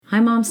Hi,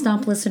 Mom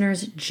Stomp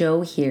listeners.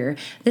 Joe here.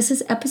 This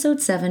is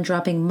episode 7,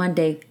 dropping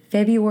Monday,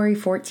 February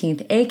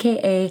 14th,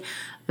 aka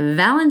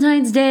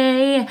Valentine's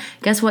Day.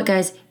 Guess what,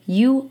 guys?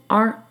 You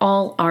are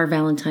all our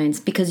Valentines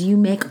because you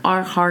make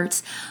our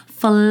hearts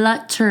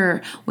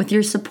flutter with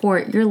your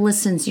support, your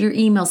listens, your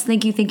emails.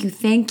 Thank you, thank you,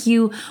 thank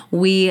you.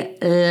 We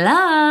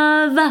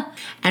love.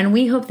 And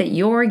we hope that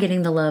you're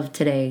getting the love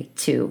today,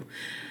 too.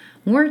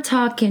 We're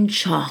talking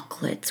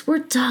chocolates. We're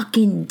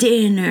talking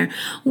dinner.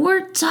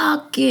 We're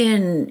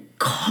talking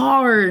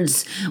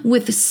cards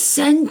with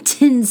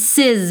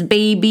sentences,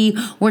 baby.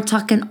 We're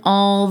talking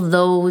all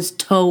those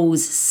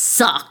toes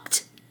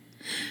sucked.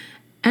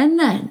 And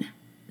then,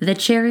 the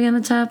cherry on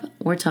the top,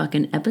 we're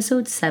talking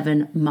episode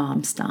 7,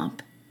 Mom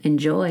Stomp.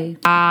 Enjoy.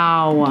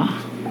 Wow,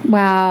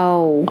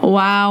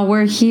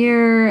 we're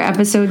here,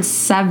 episode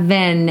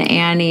 7.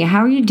 Annie, how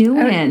are you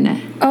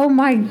doing? Oh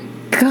my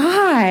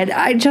God,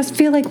 I just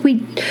feel like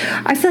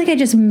I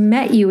just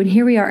met you, and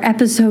here we are,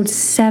 episode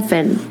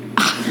 7.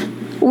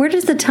 Where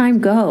does the time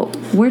go?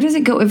 Where does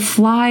it go? It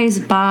flies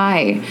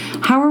by.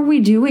 How are we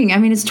doing? I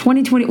mean, it's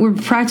 2020. We're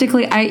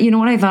practically, you know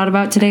what I thought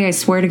about today? I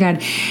swear to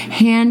God,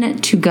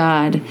 hand to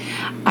God,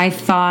 I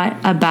thought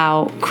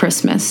about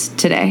Christmas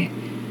today.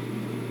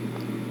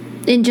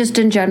 In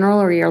general,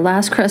 or your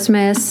last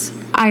Christmas?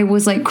 I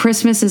was like,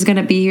 Christmas is going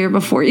to be here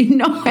before you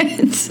know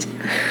it.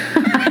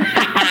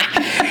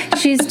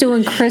 She's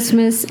doing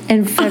Christmas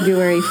in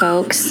February,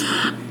 folks.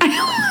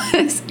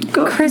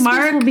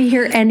 Christmas will be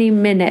here any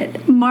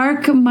minute.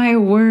 Mark my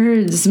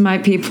words, my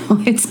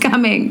people. It's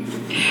coming.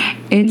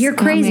 You're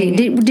crazy.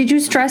 Did you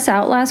stress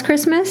out last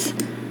Christmas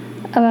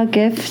about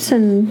gifts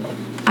and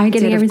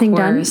getting everything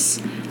done?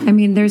 I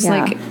mean, there's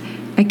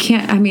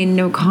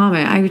no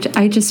comment.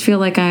 I just feel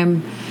like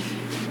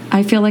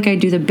I feel like I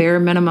do the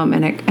bare minimum,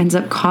 and it ends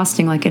up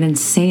costing like an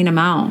insane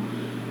amount.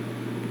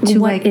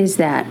 What is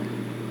that?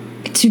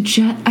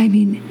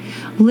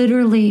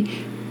 Literally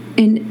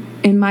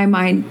in my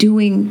mind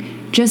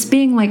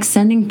being like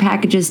sending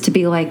packages to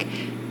be like,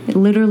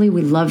 literally,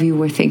 we love you,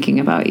 we're thinking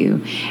about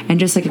you. And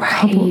just like a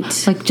couple,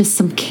 like just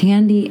some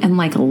candy and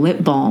like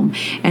lip balm.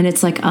 And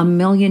it's like $1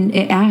 million,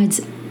 it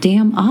adds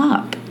damn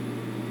up.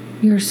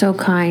 You're so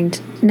kind.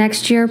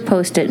 Next year,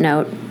 Post-it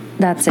note.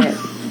 That's it.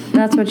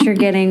 That's what you're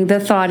getting. The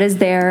thought is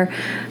there.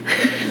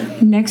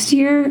 Next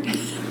year?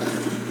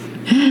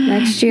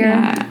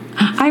 Yeah.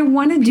 I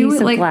want to do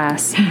it like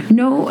glass.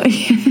 No.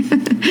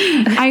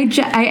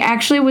 I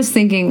actually was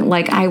thinking,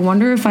 like, I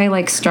wonder if I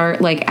like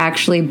start like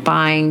actually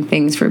buying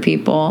things for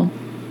people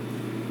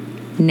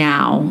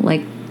now,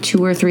 like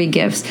 2 or 3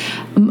 gifts.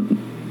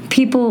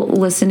 People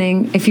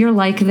listening, if you're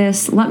like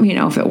this, let me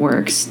know if it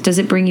works. Does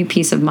it bring you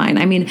peace of mind?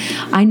 I mean,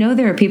 I know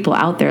there are people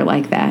out there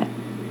like that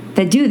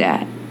do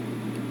that.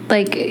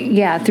 Like,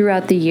 yeah,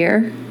 throughout the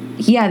year.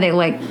 Yeah,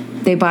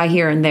 they buy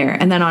here and there.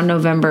 And then on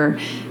November,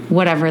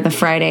 whatever, the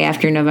Friday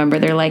after November,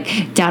 they're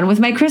like, down with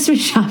my Christmas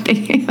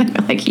shopping.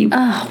 Like, you.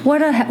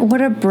 What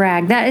a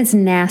brag. That is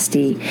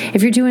nasty.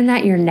 If you're doing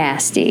that, you're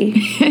nasty.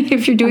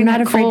 If you're doing I'm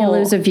not afraid to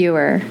lose a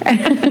viewer.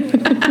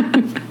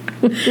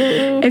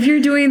 If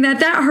you're doing that,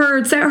 that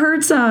hurts. That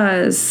hurts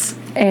us.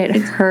 It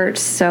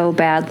hurts so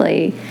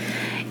badly.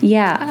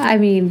 Yeah, I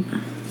mean,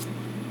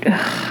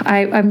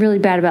 I'm really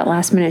bad about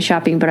last minute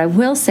shopping, but I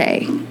will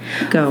say,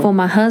 for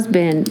my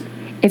husband,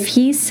 if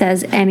he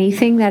says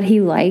anything that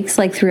he likes,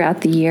 like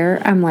throughout the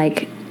year, I'm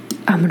like,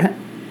 I'm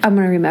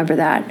gonna remember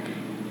that,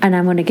 and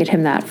I'm gonna get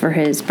him that for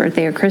his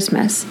birthday or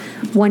Christmas.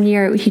 One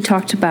year he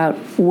talked about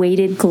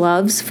weighted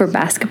gloves for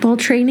basketball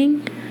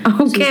training.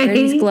 Okay. So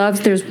these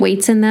gloves, there's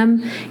weights in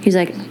them. He's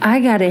like, I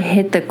gotta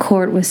hit the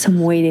court with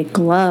some weighted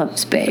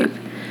gloves, babe.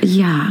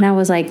 Yeah. And I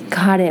was like,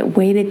 got it,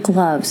 weighted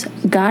gloves.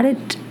 Got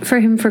it for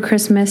him for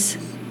Christmas.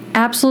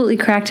 Absolutely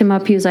cracked him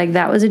up. He was like,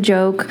 that was a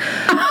joke.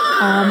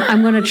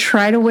 I'm going to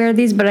try to wear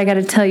these, but I got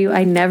to tell you,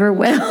 I never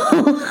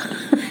will.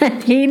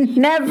 He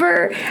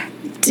never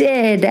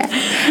did.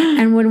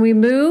 And when we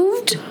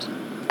moved,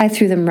 I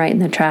threw them right in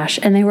the trash,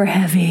 and they were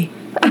heavy.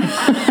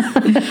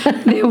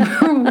 They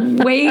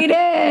were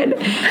weighted.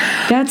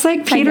 That's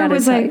like Peter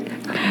was like,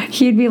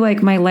 he'd be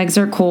like, my legs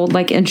are cold,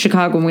 like in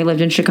Chicago when we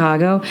lived in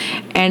Chicago,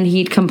 and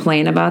he'd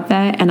complain about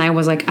that, and I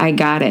was like, I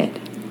got it.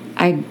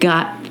 I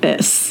got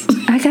this.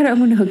 I'm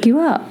going to hook you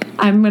up.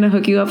 I'm going to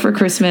hook you up for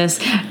Christmas.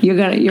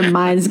 Your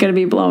mind's going to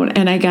be blown.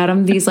 And I got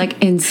him these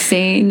like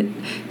insane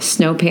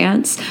snow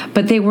pants,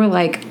 but they were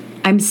like,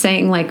 I'm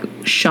saying like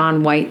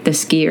Shaun White, the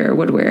skier,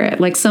 would wear it,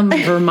 like some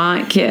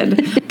Vermont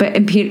kid,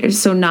 but Peter,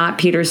 so not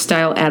Peter's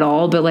style at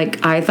all, but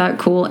like I thought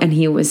cool. And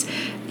he was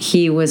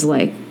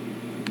like,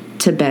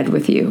 to bed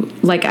with you.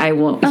 Like, I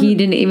won't. He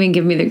didn't even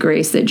give me the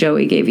grace that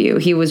Joey gave you.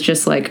 He was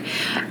just like,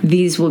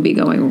 these will be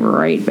going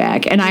right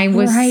back. And I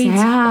was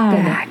sad.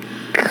 Back.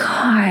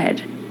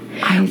 God.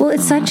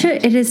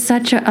 It is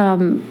such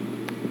a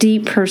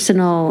deep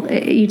personal,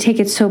 you take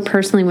it so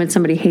personally when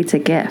somebody hates a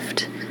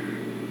gift.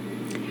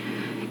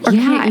 Or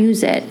can't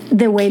use it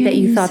the way that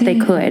you thought they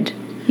could.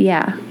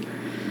 Yeah.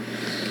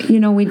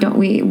 You know,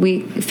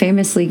 we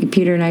famously,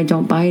 Peter and I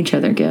don't buy each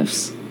other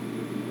gifts.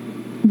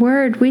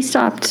 Word. We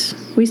stopped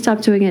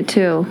doing it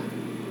too.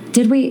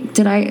 Do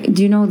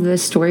you know the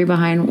story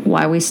behind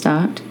why we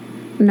stopped?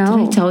 No.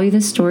 Did I tell you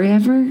this story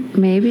ever?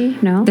 Maybe.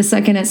 No. The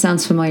second it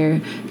sounds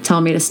familiar,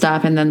 tell me to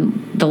stop, and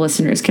then the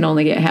listeners can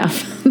only get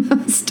half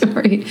the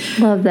story.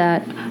 Love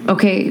that.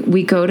 Okay,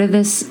 we go to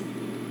this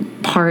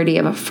party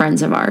of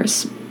friends of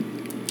ours,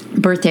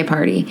 birthday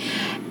party,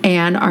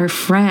 and our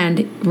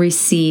friend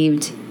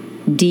received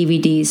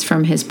DVDs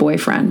from his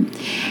boyfriend.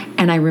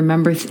 And I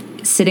remember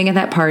sitting at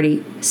that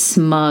party,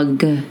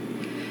 smug.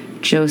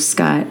 Joe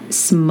Scott,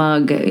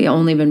 smug,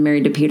 only been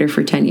married to Peter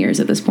for 10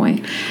 years at this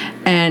point.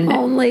 And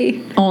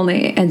only.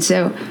 And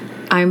so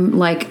I'm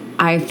like,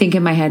 I think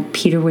in my head,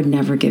 Peter would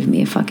never give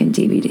me a fucking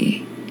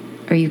DVD.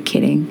 Are you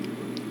kidding?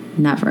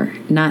 Never.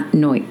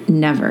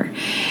 Never.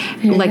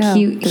 Like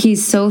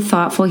he's so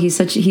thoughtful.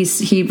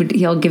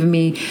 He'll give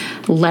me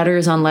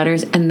letters on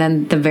letters, and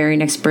then the very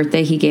next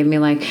birthday he gave me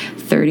like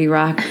 30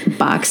 Rock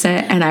box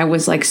set, and I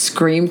was like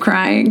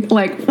crying.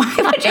 Like, why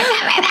would you give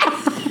me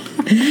that?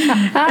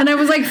 And I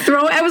was like,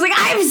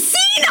 I've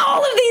seen all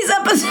of these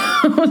episodes.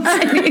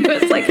 And he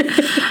was like,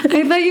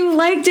 I thought you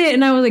liked it.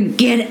 And I was like,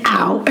 get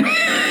out.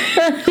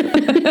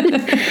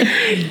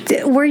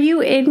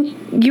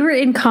 You were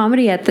in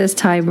comedy at this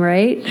time,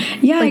 right?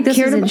 Yeah. Like this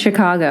was in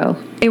Chicago.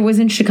 It was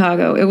in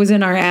Chicago. It was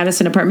in our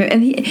Addison apartment.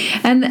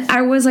 And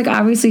I was like,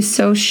 obviously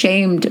so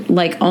shamed,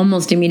 like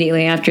almost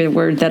immediately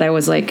afterward, that I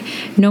was like,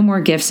 no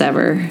more gifts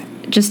ever.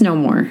 Just no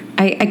more.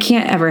 I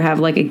can't ever have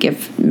like a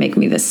gift make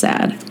me this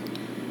sad.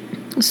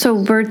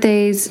 So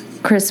birthdays,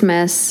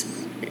 Christmas,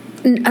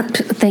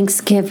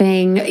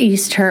 Thanksgiving,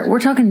 Easter, we're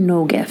talking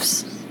no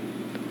gifts.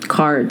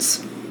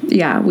 Cards.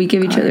 Yeah, we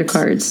give each other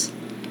cards.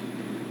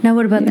 Now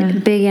what about the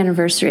big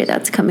anniversary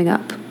that's coming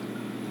up?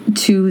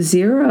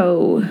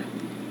 20.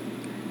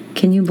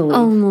 Can you believe?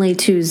 Only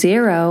 20.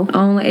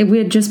 Only. We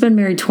had just been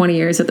married 20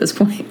 years at this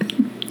point.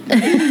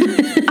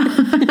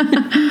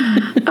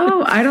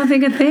 Oh, I don't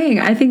think a thing.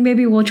 I think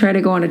maybe we'll try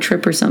to go on a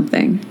trip or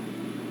something.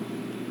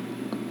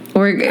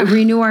 Or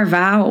renew our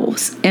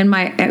vows. And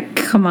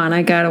come on,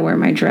 I gotta wear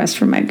my dress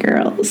for my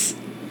girls.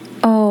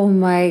 Oh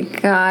my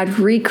God.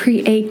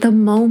 Recreate the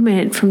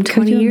moment from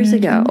 20 years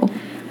ago.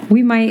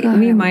 We might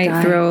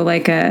throw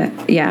like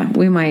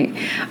we might.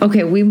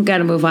 Okay, we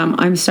gotta move on.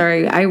 I'm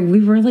sorry. We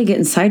really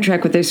getting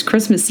sidetracked with this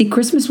Christmas. See,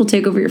 Christmas will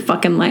take over your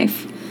fucking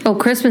life. Oh,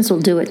 Christmas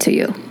will do it to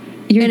you.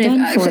 You're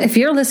done for. If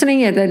you're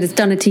listening, it's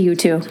done it to you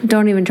too.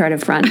 Don't even try to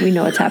front. We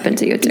know it's happened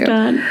to you too.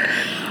 Done.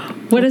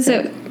 What is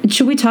it?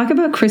 Should we talk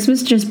about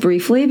Christmas just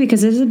briefly?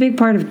 Because it is a big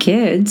part of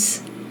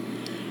kids.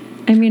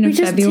 I mean, we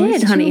just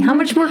did, honey. How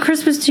much more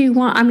Christmas do you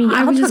want? I mean,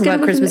 I'll talk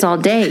about Christmas all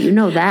day. You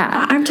know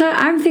that.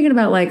 I'm thinking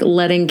about like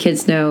letting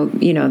kids know,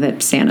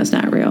 that Santa's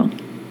not real.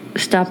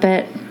 Stop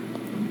it.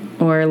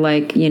 Or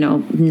like,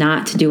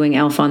 not doing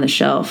Elf on the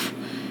Shelf.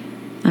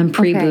 I'm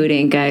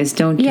pre-booting, guys.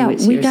 Don't do it to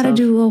yourself. Yeah, we got to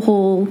do a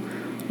whole...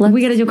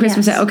 We got to do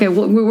Christmas. Yes. Okay,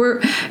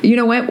 we're you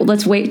know what?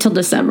 Let's wait till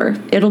December.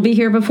 It'll be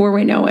here before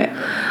we know it.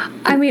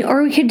 I mean,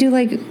 or we could do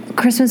like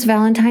Christmas,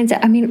 Valentine's.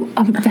 I mean,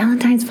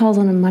 Valentine's falls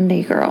on a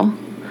Monday, girl.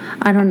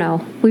 I don't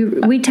know.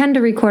 We tend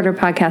to record our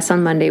podcast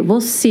on Monday.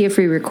 We'll see if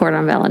we record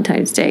on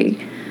Valentine's Day.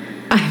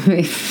 I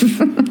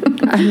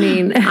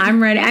mean,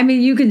 I'm ready. I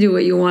mean, you can do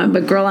what you want,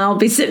 but girl, I'll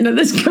be sitting at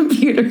this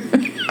computer.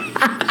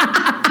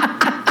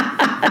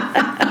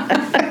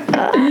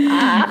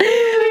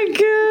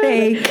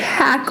 They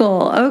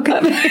cackle.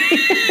 Okay.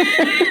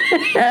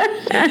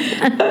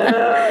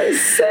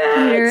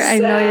 Sad, I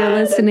know you're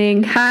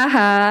listening. Ha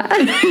ha.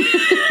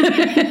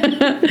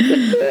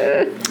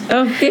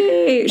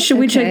 Okay. Should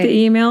we check the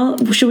email?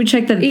 Should we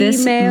check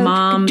this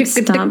Mom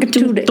Stomp?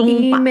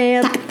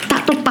 Email.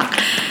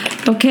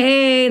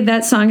 Okay,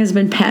 that song has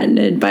been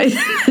patented by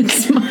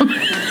this mom.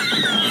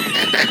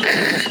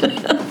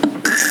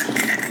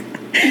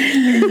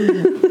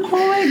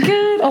 Oh my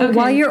God. Okay.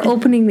 While you're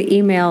opening the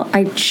email,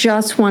 I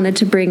just wanted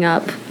to bring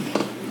up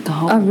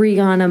a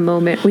Rihanna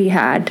moment we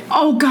had.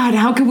 Oh God,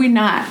 how could we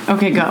not?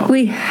 Okay, go.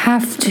 We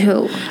have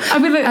to.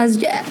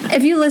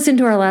 If you listened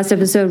to our last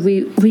episode,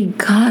 we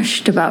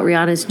gushed about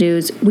Rihanna's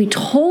news. We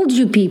told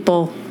you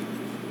people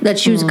that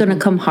she was going to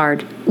come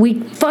hard. We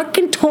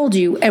fucking told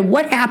you. And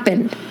what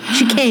happened?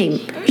 She came.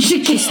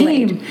 She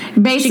came.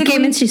 Basically, she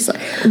came and she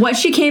slayed. What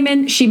she came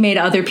in, she made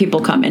other people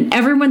come in.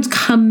 Everyone's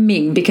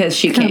coming because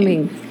she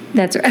came.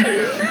 That's right.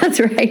 That's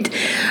right.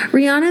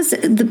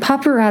 The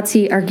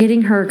paparazzi are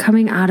getting her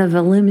coming out of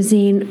a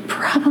limousine,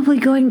 probably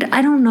going to,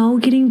 I don't know,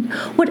 getting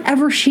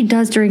whatever she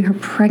does during her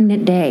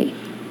pregnant day.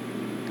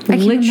 I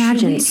can't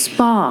imagine.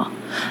 Spa.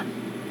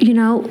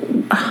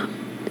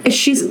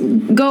 She's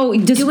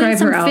describe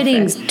her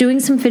outfit. Doing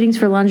some fittings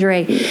for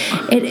lingerie.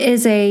 It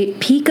is a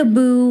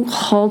peekaboo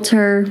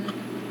halter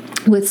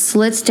with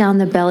slits down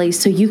the belly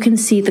so you can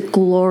see the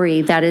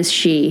glory that is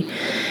she.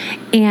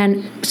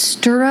 And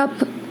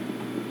stirrup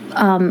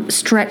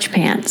stretch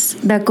pants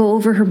that go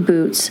over her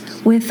boots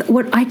with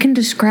what I can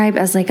describe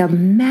as like a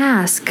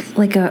mask,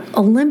 like a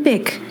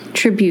Olympic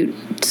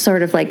tribute,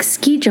 sort of like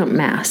ski jump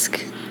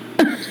mask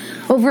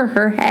over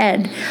her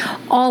head,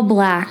 all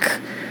black,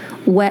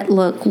 wet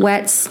look,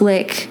 wet,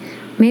 slick,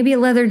 maybe a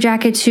leather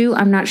jacket too.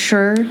 I'm not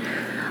sure.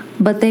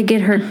 But they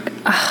get her.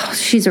 Oh,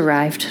 she's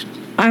arrived.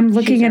 I'm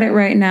looking at it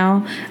right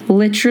now.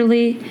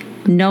 Literally,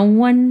 no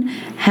one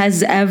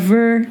has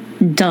ever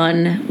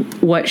done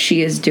what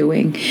she is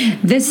doing.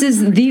 This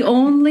is the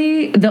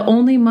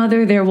only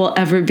mother there will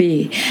ever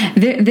be.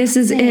 This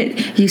is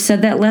it. You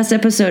said that last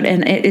episode,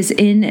 and it is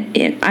in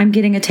it. I'm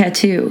getting a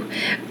tattoo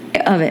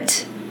of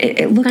it.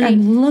 Look, honey,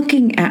 I'm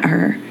looking at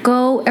her.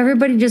 Go,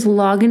 everybody just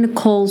log into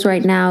Kohl's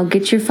right now.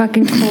 Get your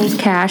fucking Kohl's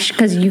cash,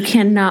 because you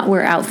cannot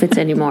wear outfits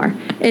anymore.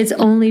 It's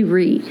only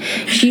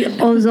She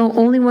is the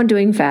only one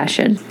doing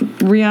fashion.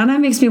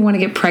 Rihanna makes me want to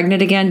get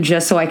pregnant again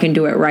just so I can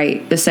do it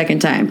right the second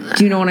time.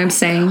 Do you know what I'm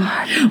saying?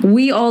 God.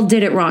 We all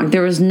did it wrong.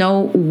 There was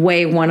no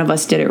way one of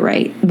us did it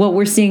right. What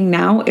we're seeing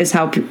now is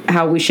how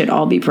we should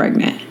all be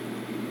pregnant.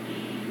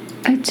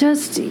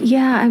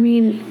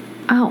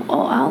 I'll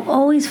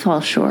always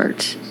fall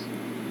short.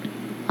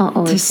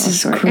 This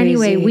is crazy.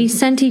 Anyway, we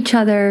sent each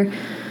other,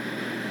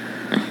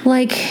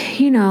 like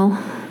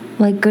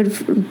good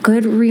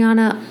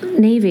Rihanna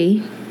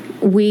Navy.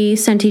 We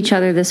sent each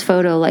other this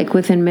photo like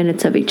within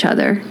minutes of each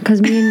other, because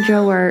me and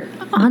Joe are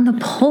on the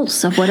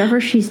pulse of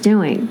whatever she's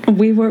doing.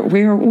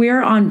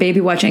 We're on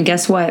baby watch, and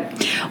guess what?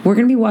 We're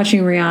going to be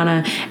watching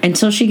Rihanna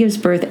until she gives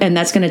birth, and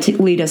that's going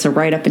to lead us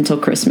right up until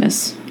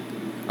Christmas.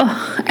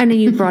 Oh, and then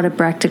you brought it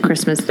back to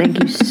Christmas.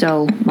 Thank you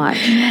so much.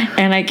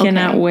 And I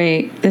cannot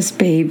wait. This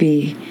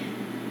baby.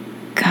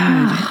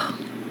 God.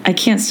 I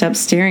can't stop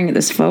staring at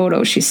this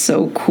photo. She's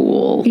so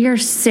cool. You're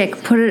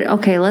sick.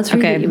 Let's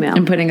read the email.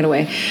 I'm putting it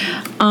away.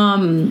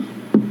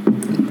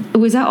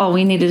 Was that all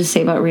we needed to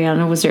say about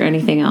Rihanna? Was there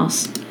anything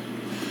else?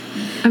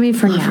 I mean,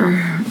 for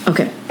now.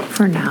 Okay.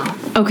 For now.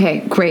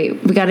 Okay,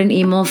 great. We got an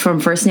email from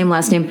first name,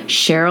 last name,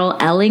 Cheryl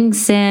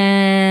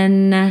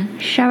Ellingson.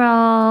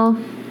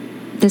 Cheryl.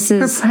 This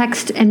is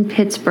Perplexed in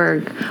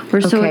Pittsburgh.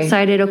 We're so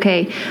excited.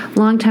 Okay.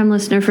 Long-time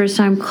listener,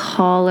 first-time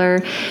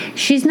caller.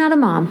 She's not a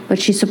mom,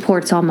 but she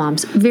supports all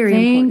moms. Very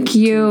important. Thank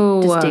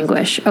you. To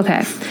distinguish.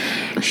 Okay.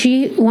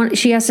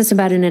 She asked us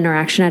about an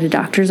interaction at a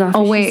doctor's office.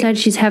 Oh, wait. She said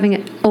she's having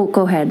it. Oh,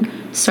 go ahead.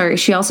 Sorry.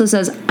 She also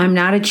says, I'm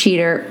not a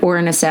cheater or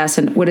an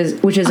assassin, which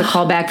is a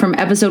callback from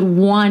episode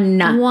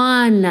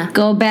 1.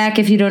 Go back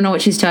if you don't know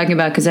what she's talking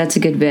about, because that's a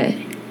good bit.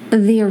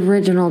 The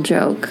original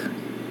joke.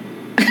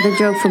 The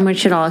joke from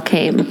which it all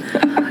came.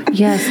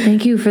 Yes,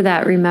 thank you for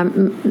that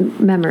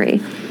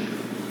memory.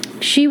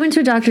 She went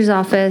to a doctor's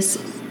office.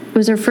 It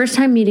was her first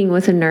time meeting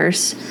with a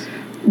nurse.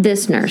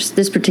 This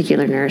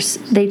particular nurse.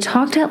 They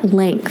talked at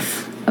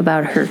length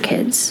about her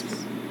kids.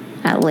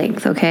 At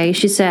length, okay?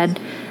 She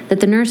said that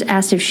the nurse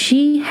asked if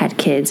she had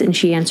kids, and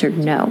she answered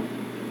no.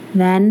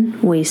 Then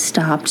we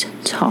stopped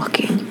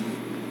talking.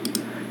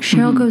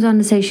 Cheryl goes on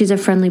to say she's a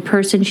friendly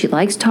person. She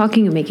likes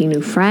talking and making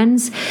new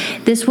friends.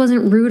 This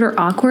wasn't rude or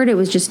awkward. It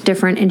was just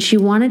different. And she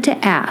wanted to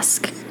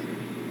ask,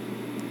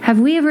 have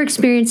we ever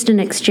experienced an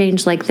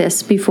exchange like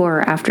this before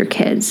or after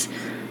kids?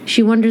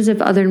 She wonders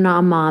if other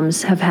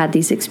non-moms have had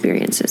these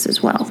experiences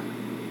as well.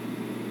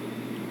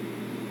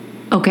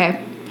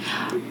 Okay.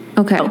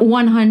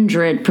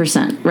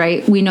 100%,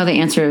 right? We know the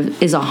answer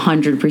is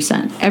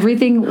 100%.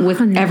 Everything with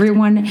 100%.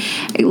 Everyone.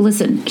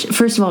 Listen,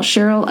 first of all,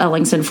 Cheryl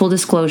Ellingson, full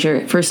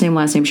disclosure, first name,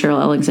 last name,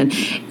 Cheryl Ellingson,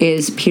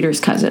 is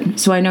Peter's cousin.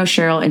 So I know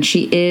Cheryl, and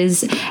she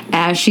is,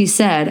 as she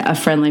said, a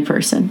friendly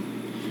person.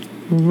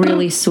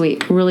 Really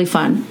sweet, really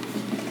fun.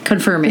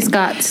 Confirming. The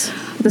Scots.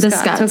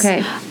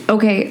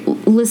 Okay,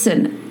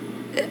 listen.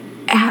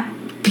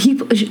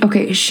 People.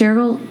 Okay,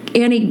 Cheryl,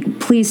 Annie,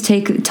 please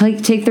take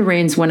the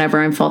reins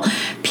whenever I'm full.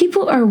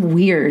 People are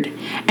weird,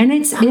 and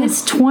it's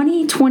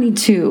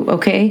 2022.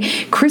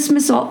 Okay,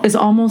 Christmas is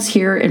almost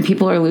here, and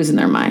people are losing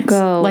their minds.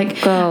 Go.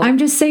 I'm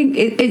just saying,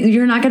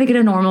 you're not going to get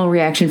a normal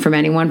reaction from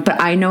anyone,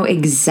 but I know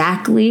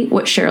exactly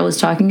what Cheryl is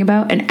talking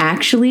about, and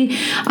actually,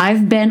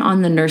 I've been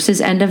on the nurse's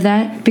end of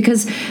that,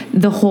 because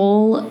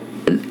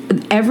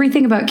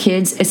everything about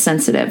kids is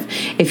sensitive.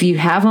 If you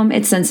have them,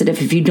 it's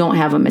sensitive. If you don't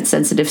have them, it's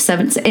sensitive.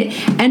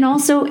 And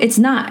also, it's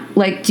not.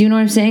 Like, do you know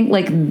what I'm saying?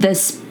 Like,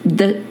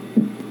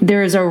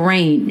 there is a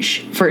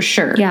range for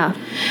sure. Yeah.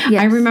 Yes.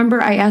 I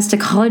remember I asked a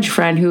college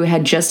friend who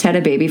had just had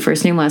a baby,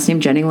 first name, last name,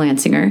 Jenny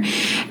Lansinger.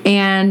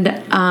 And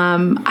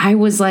I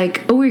was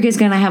like, oh, are you guys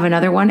going to have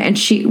another one? And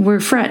we're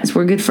friends.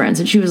 We're good friends.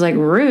 And she was like,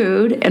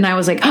 rude. And I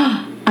was like,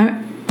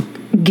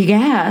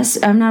 gas.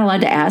 I'm not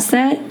allowed to ask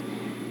that.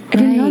 I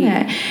didn't know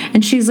that.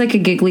 And she's like a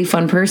giggly,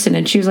 fun person.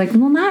 And she was like,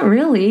 well, not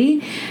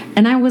really.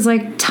 And I was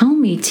like,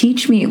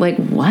 teach me. Like,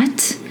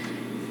 what?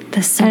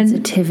 The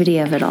sensitivity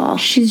of it all.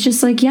 She's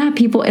just like, yeah,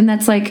 people. And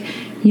that's like,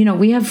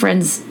 we have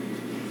friends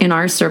in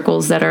our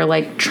circles that are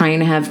like trying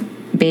to have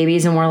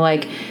babies. And we're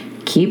like,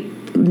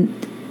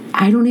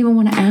 I don't even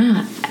want to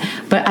ask.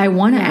 But I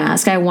want to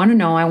ask. I want to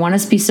know. I want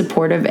us to be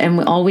supportive.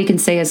 And all we can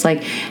say is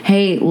like,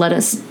 hey,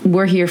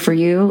 we're here for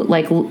you.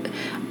 Like,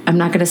 I'm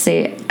not going to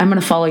say I'm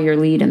going to follow your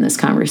lead in this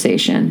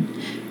conversation.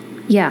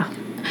 Yeah.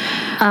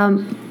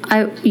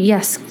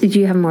 Yes. Did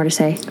you have more to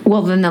say?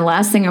 Well, then the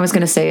last thing I was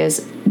going to say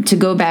is to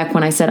go back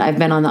when I said I've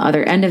been on the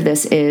other end of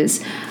this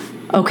is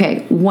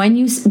Okay, when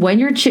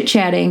you're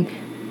chit-chatting,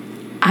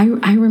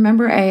 I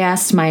remember I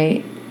asked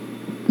my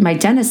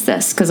dentist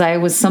this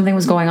because something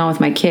was going on with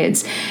my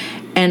kids.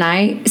 And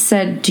I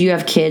said, do you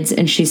have kids?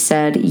 And she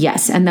said,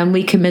 yes. And then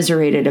we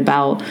commiserated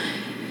about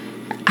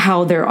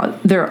how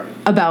they're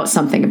about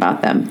something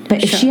about them.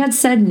 But if she had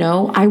said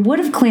no, I would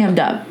have clammed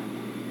up.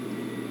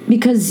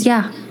 Because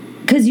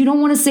you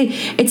don't want to say,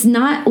 it's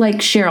not like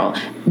Cheryl.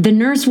 The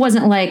nurse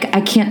wasn't like,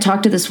 I can't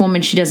talk to this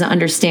woman, she doesn't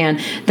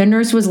understand. The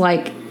nurse was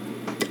like,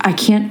 I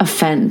can't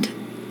offend.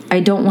 I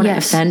don't want to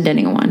offend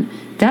anyone.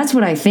 That's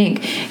what I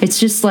think. It's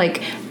just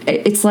like,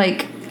 it's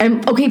like,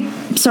 okay,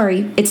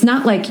 sorry. It's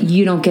not like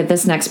you don't get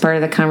this next part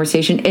of the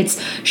conversation.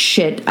 It's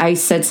shit. I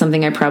said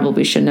something I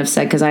probably shouldn't have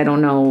said because I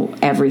don't know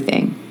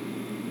everything.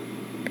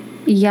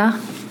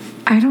 Yeah.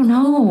 I don't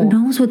know. Who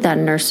knows what that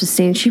nurse was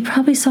saying? She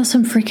probably saw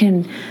some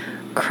freaking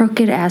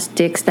crooked ass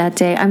dicks that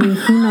day. I mean,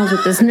 who knows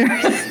what this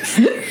nurse...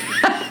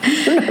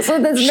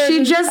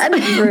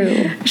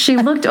 She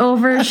looked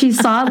over. She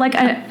saw like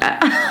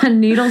a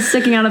needle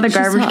sticking out of the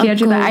garbage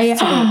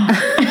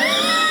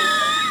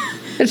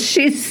can.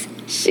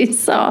 She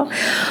saw.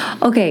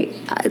 Okay,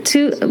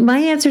 my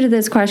answer to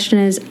this question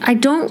is I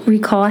don't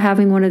recall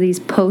having one of these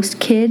post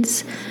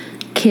kid.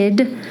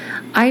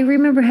 I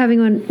remember having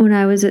one when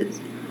I was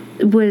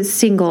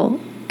single.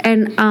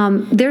 And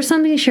there's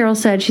something Cheryl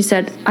said. She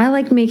said, I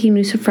like making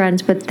new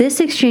friends, but this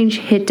exchange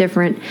hit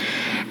different.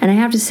 And I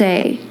have to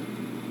say,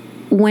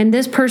 when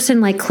this person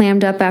like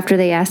clammed up after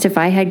they asked if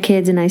I had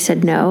kids and I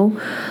said no,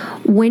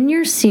 when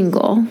you're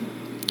single,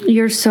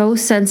 you're so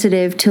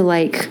sensitive to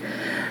like,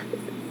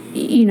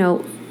 you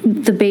know,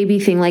 the baby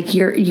thing, like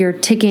you're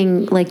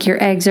ticking, like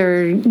your eggs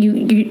are,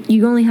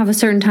 you only have a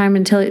certain time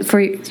until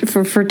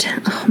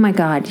oh my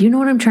God, you know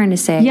what I'm trying to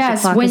say?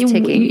 Yes, the clock is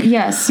ticking.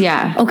 Yes,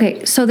 yeah.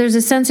 Okay, so there's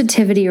a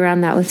sensitivity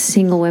around that with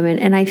single women,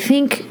 and I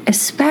think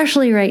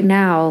especially right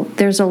now,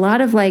 there's a lot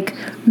of like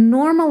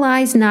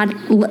normalized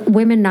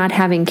women not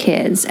having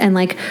kids, and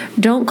like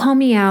don't call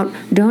me out,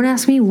 don't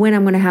ask me when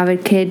I'm going to have a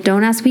kid,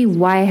 don't ask me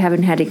why I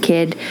haven't had a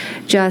kid,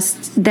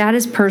 just that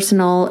is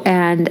personal,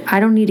 and I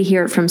don't need to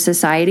hear it from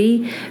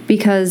society.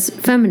 Because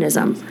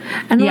feminism,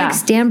 and like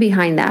stand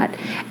behind that.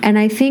 And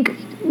I think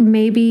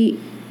maybe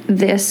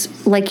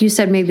this, like you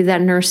said, maybe that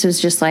nurse is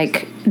just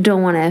like,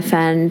 don't want to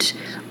offend,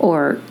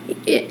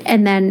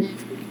 and then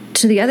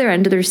to the other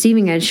end of the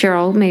receiving end,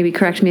 Cheryl, maybe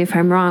correct me if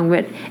I'm wrong,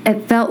 but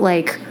it felt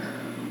like,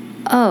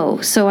 oh,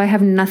 so I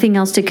have nothing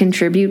else to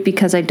contribute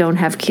because I don't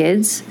have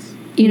kids.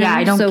 You know,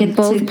 I don't so get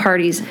both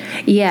parties.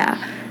 Yeah.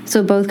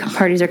 So both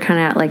parties are kind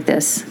of at like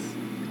this.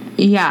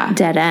 Yeah.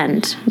 Dead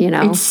end, you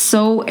know. It's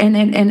so, and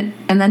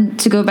then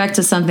to go back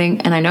to something,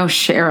 and I know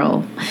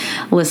Cheryl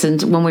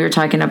listened when we were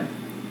talking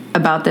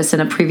about this in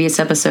a previous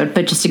episode,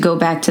 but just to go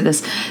back to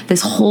this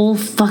whole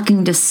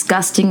fucking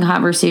disgusting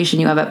conversation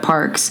you have at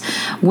parks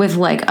with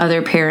like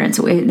other parents,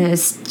 it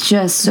is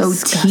just so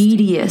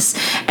tedious.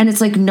 And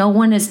it's like no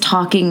one is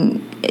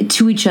talking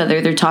to each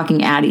other, they're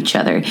talking at each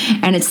other,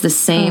 and it's the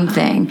same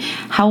thing.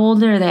 How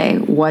old are they?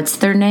 What's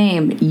their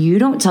name? You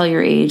don't tell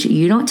your age,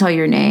 you don't tell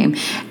your name,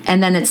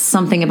 and then it's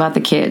something about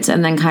the kids,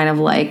 and then kind of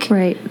like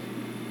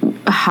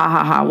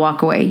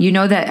walk away. You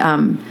know that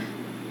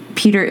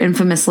Peter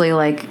infamously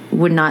like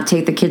would not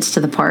take the kids to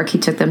the park. He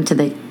took them to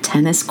the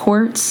tennis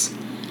courts.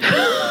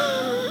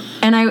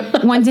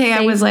 And one day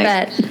I was like,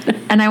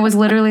 and I was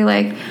literally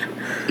like,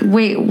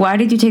 wait, why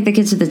did you take the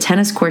kids to the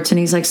tennis courts? And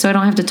he's like, so I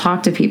don't have to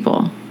talk to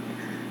people.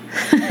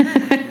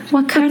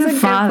 What kind of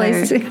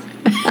father?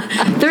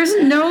 There's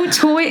no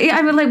toy.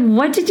 I mean, like,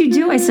 what did you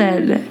do? I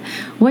said,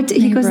 what?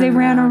 He goes, they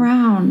ran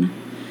around.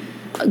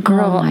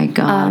 Girl, oh my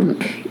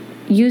God.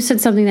 You said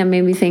something that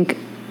made me think.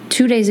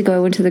 2 days ago, I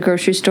went to the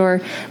grocery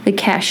store. The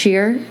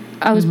cashier,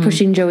 I was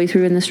pushing Joey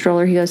through in the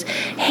stroller. He goes,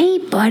 hey,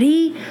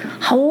 buddy,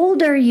 how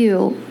old are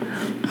you?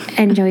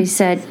 And Joey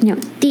said,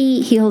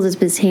 he holds up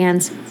his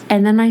hands.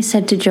 And then I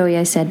said to Joey,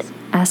 I said,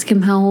 ask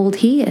him how old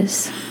he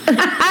is.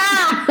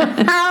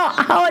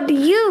 How old are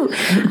you?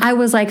 I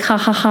was like, ha,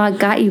 ha, ha,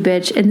 got you,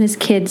 bitch. And this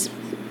kid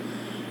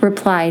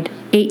replied,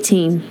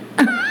 18.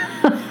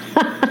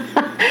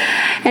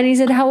 And he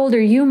said, how old are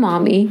you,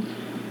 mommy?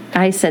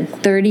 I said,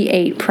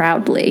 38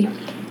 proudly.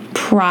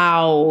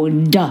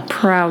 Proudly.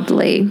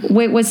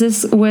 Wait, was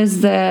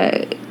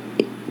the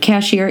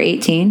cashier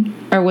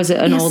 18? Or was it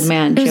an old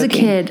man joking? It was a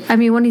kid. I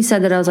mean, when he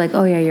said that, I was like,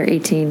 oh yeah, you're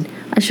 18.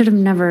 I should have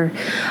never...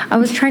 I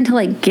was trying to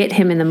like get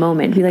him in the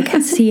moment. Be like,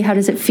 see, how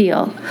does it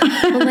feel?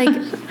 But like,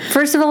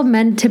 first of all,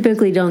 men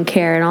typically don't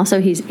care. And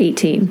also he's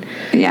 18.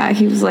 Yeah,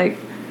 he was like,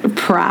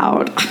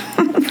 proud.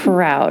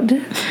 Proud.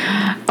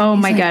 Oh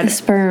my God. The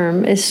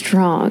sperm is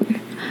strong.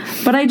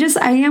 But I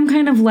am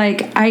kind of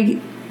like...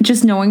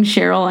 Just knowing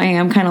Cheryl, I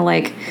am kind of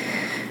like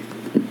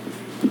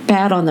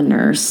bad on the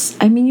nurse.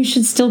 I mean, you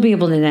should still be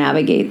able to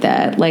navigate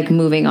that, like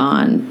moving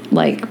on,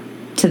 like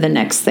to the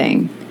next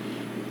thing.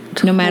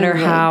 Totally. No matter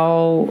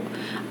how,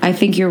 I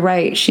think you're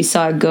right. She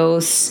saw a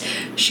ghost.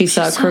 She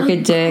saw a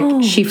crooked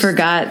dick. She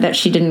forgot that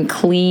she didn't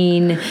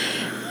clean.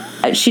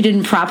 she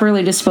didn't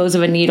properly dispose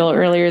of a needle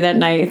earlier that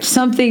night.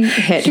 Something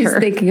hit her. She's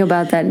thinking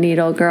about that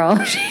needle,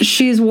 girl.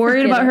 She's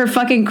worried about her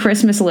fucking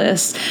Christmas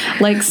list.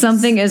 Like,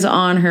 something is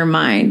on her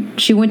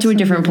mind. She went to a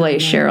different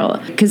place,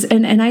 Cheryl.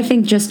 And I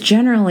think just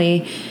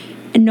generally,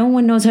 no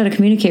one knows how to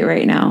communicate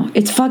right now.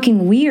 It's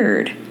fucking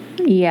weird.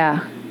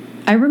 Yeah.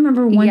 I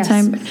remember one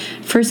time,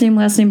 first name,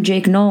 last name,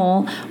 Jake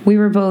Knoll, we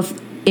were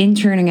both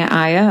interning at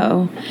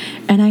IO,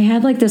 and I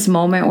had like this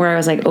moment where I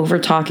was like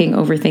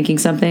overthinking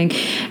something,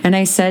 and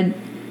I said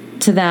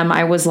to them,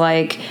 I was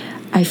like,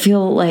 I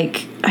feel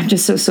like I'm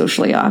just so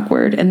socially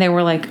awkward, and they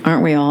were like,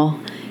 aren't we all?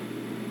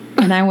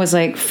 And I was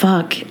like,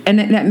 fuck, and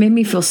that made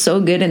me feel so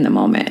good in the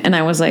moment, and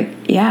I was like,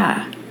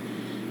 yeah,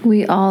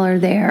 we all are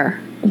there.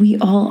 We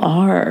all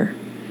are.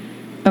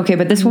 Okay,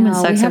 but this woman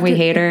sucks and we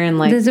hate her, and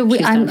like,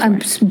 I'm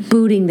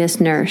booting this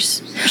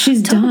nurse.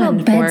 She's Talk done.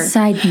 About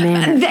bedside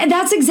manner.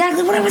 That's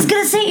exactly what I was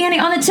gonna say, Annie,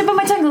 on the tip of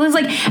my tongue. It was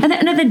like, at the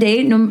end of the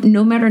day,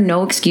 no matter,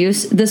 no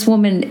excuse, this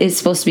woman is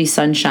supposed to be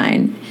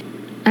sunshine.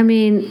 I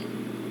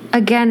mean,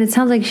 again, it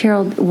sounds like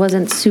Cheryl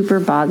wasn't super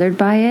bothered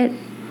by it.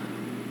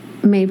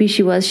 Maybe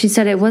she was. She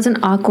said it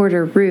wasn't awkward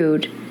or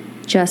rude,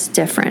 just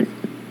different.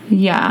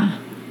 Yeah.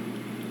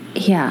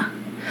 Yeah.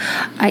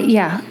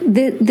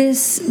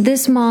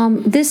 This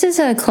mom, this is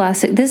a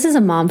classic, this is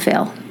a mom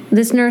fail.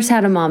 This nurse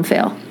had a mom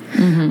fail.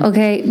 Mm-hmm.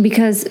 Okay?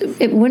 Because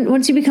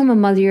once you become a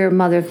mother, you're a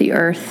mother of the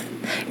earth.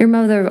 You're a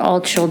mother of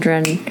all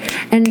children.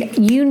 And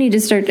you need to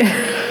start,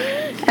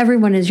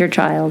 everyone is your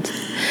child.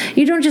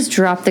 You don't just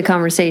drop the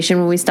conversation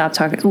when we stop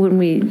talking, when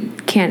we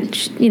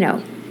can't,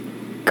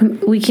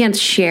 we can't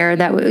share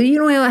that. You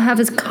don't have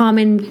this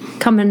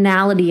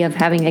commonality of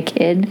having a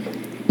kid.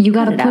 You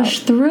got to push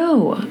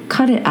through.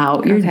 Cut it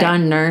out. You're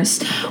done,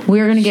 nurse.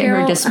 We're going to get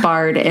her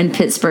disbarred in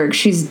Pittsburgh.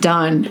 She's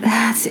done.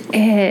 That's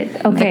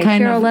it. Okay,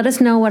 Cheryl, let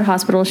us know what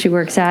hospital she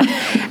works at.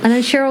 And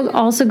then Cheryl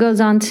also goes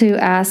on to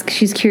ask,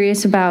 she's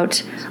curious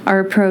about our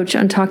approach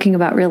on talking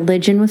about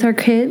religion with our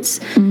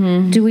kids.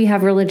 Mm-hmm. Do we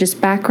have religious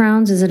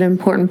backgrounds? Is it an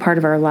important part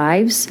of our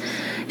lives?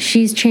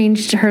 She's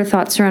changed her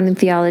thoughts surrounding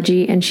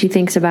theology, and she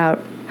thinks about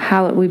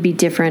how it would be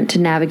different to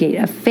navigate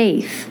a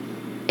faith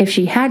if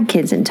she had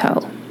kids in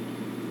tow.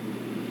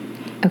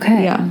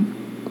 Okay. Yeah.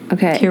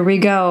 Okay. Here we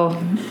go.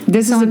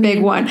 This is a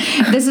big one.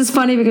 This is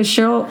funny because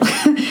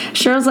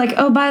Cheryl's like,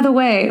 oh, by the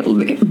way,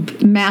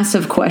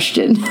 massive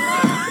question.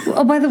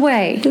 Oh, by the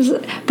way.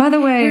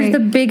 Here's the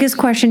biggest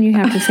question you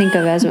have to think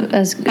of as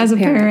a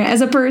parent,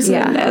 as a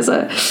person, as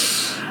a.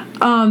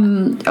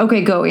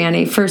 Okay, go,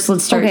 Annie. First,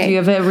 let's start. Okay. Do you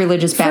have a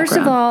religious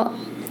background?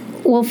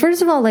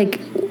 First of all,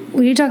 like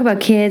when you talk about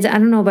kids, I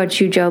don't know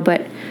about you, Joe,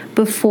 but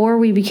before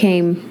we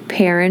became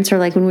parents, or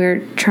like when we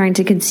were trying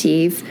to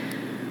conceive,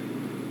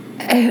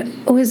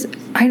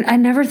 I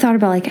never thought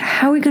about like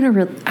how are we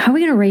gonna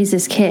raise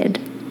this kid.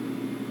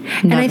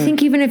 Never. And I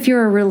think even if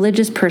you're a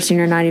religious person,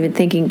 you're not even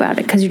thinking about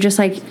it because you're just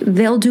like,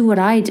 they'll do what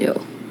I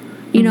do,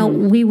 you know,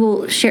 we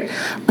will share.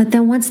 But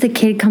then once the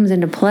kid comes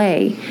into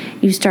play,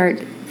 you start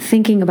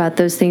thinking about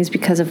those things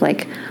because of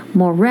like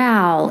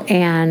morale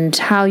and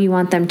how you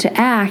want them to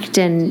act,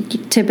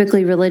 and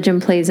typically religion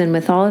plays in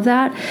with all of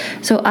that.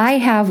 So I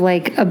have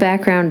like a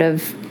background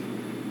of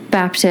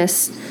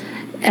Baptist,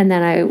 and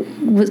then I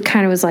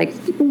was like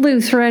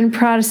Lutheran,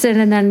 Protestant,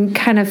 and then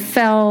kind of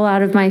fell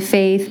out of my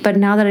faith. But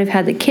now that I've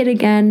had the kid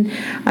again,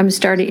 I'm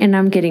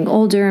getting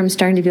older. I'm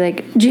starting to be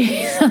like,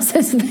 Jesus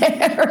is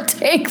there.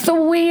 Take the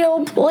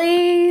wheel,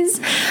 please.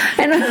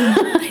 And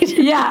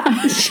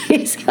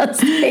Jesus, God,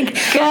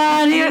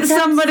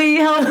 somebody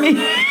help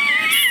me.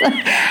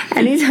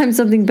 Anytime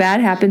something bad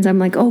happens, I'm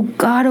like, oh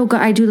God,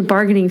 I do the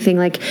bargaining thing.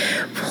 Like,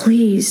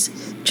 please,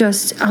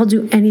 I'll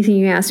do anything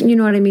you ask. You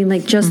know what I mean?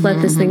 Like, just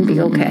let this thing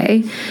be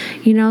okay.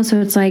 You know?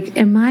 So it's like,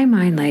 in my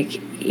mind, like,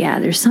 yeah,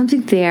 there's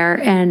something there.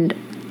 And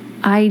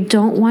I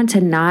don't want to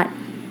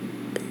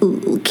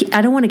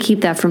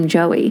keep that from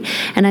Joey.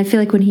 And I feel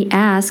like when he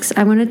asks,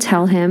 I want to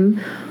tell him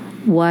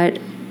what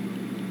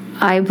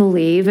I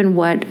believe and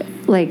what,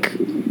 like,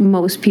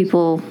 most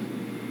people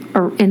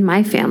are in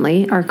my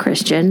family are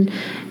Christian.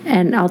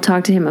 And I'll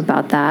talk to him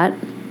about that.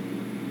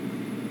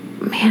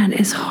 Man,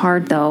 it's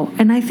hard though.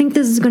 And I think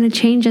this is going to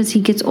change as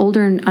he gets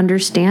older and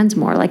understands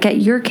more. Like at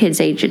your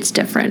kid's age, it's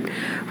different,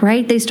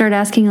 right? They start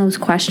asking those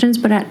questions,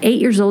 but at 8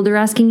 years old, they're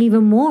asking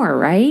even more,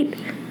 right?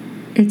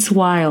 It's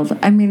wild.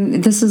 I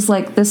mean,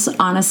 this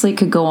honestly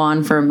could go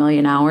on for a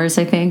million hours,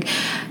 I think.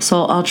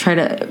 So I'll try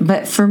to,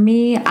 but for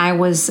me, I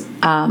was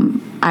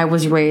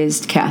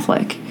raised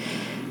Catholic.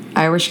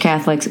 Irish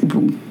Catholics,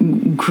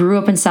 grew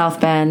up in South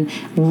Bend.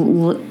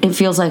 It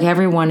feels like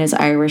everyone is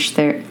Irish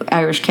there,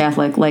 Irish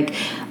Catholic, like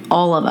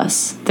all of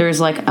us. There's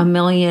like a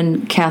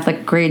million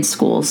Catholic grade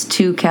schools,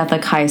 2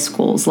 Catholic high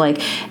schools, like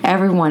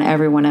everyone.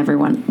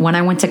 When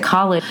I went to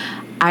college,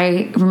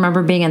 I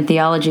remember being in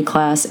theology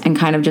class and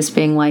kind of just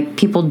being like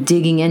people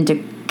digging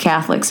into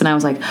Catholics. And I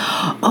was like,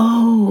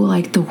 oh,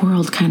 like the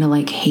world kind of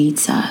like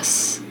hates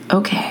us.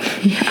 Okay.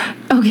 Yeah.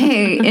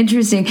 Okay.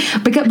 Interesting.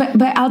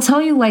 But I'll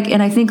tell you, like,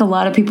 and I think a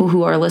lot of people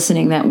who are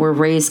listening that were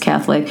raised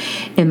Catholic,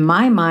 in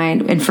my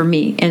mind, and for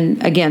me,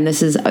 and again,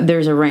 there's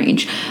a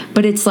range,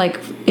 but it's like,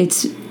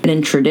 it's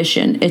in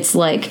tradition. It's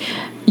like,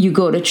 you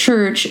go to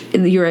church,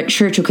 you're at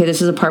church, okay,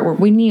 this is the part where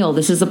we kneel.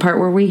 This is the part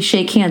where we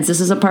shake hands.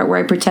 This is the part where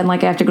I pretend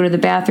like I have to go to the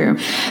bathroom.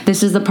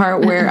 This is the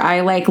part where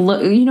I like,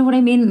 look, you know what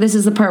I mean? This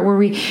is the part where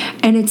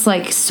and it's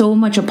like so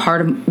much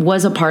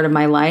was a part of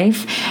my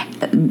life.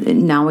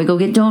 Now we go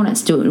get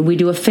donuts, we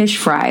do a fish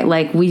fry,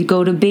 like we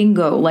go to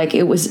bingo. Like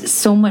it was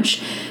so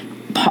much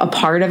a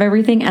part of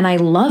everything. And I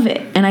love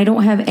it. And I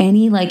don't have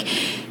any, like,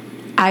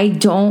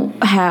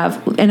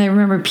 and I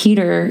remember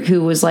Peter,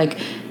 who was like,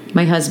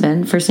 my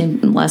husband, first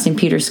name, last name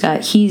Peter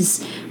Scott,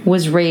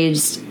 was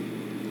raised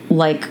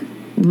like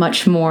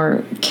much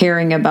more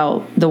caring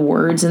about the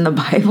words in the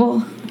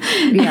Bible.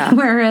 Yeah.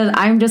 Whereas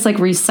I'm just like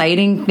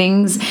reciting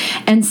things.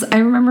 And I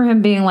remember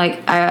him being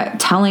like,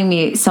 telling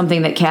me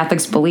something that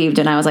Catholics believed.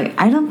 And I was like,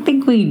 I don't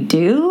think we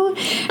do.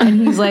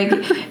 And he's like,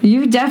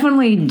 you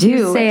definitely do.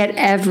 You say it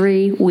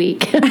every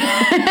week.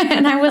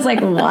 And I was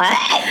like, what?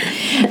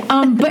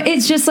 But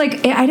it's just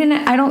like, I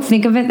don't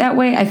think of it that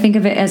way. I think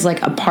of it as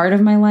like a part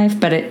of my life,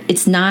 but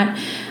it's not,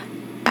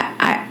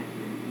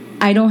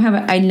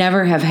 I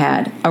never have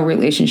had a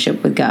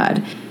relationship with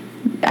God.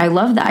 I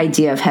love the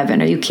idea of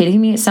heaven. Are you kidding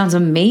me? It sounds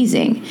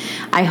amazing.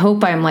 I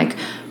hope I'm like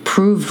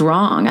proved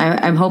wrong.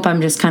 I hope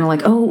I'm just kind of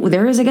like, oh,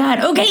 there is a God.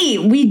 Okay,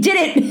 we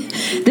did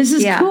it. This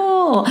is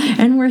cool.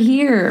 And we're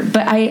here.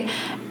 But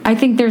I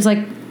think there's like,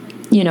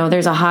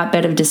 there's a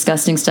hotbed of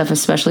disgusting stuff,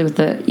 especially with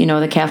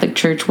the Catholic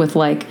Church, with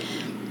like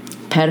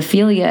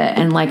pedophilia.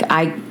 And like,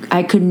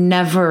 I could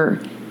never,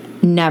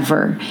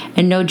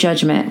 and no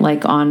judgment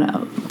like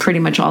on pretty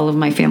much all of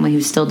my family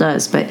who still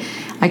does, but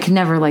I could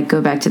never like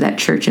go back to that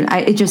church. And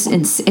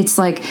it's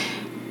like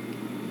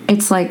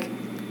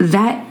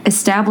that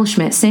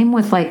establishment. Same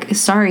with like,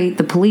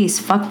 the police,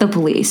 fuck the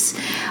police.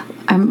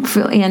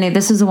 Annie,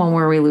 this is the one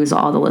where we lose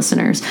all the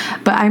listeners,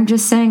 but I'm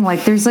just saying,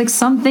 like, there's like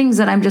some things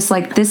that I'm just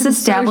like, this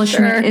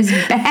establishment is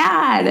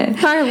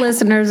bad. Our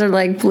listeners are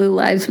like, Blue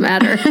Lives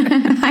Matter.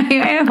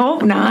 I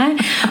hope not,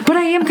 but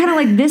I am kind of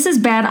like, this is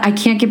bad. I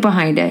can't get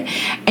behind it.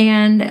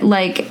 And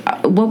like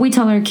what we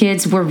tell our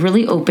kids, we're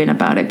really open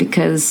about it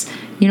because,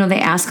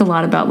 they ask a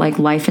lot about like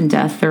life and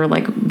death. They're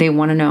like, they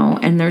want to know,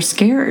 and they're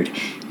scared,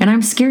 and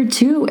I'm scared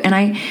too. And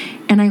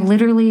I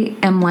literally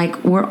am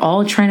like, we're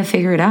all trying to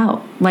figure it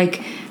out.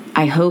 Like,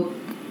 I hope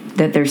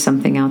that there's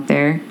something out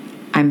there.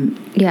 And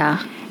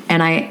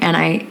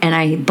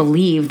I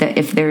believe that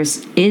if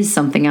is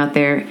something out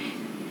there,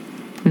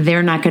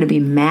 they're not going to be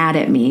mad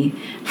at me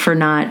for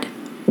not,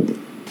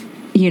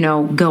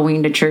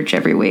 going to church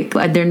every week.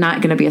 They're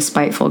not going to be a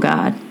spiteful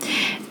God.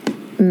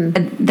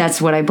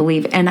 That's what I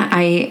believe.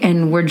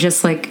 And we're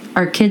just like,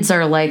 our kids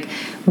are like,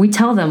 we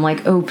tell them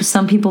like, oh,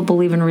 some people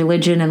believe in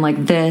religion and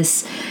like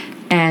this,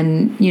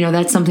 and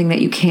that's something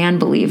that you can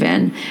believe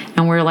in,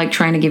 and we're like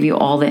trying to give you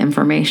all the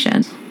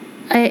information.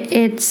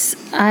 I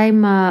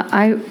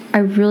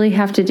really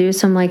have to do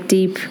some like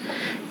deep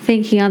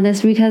thinking on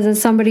this, because as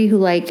somebody who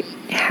like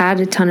had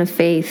a ton of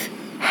faith,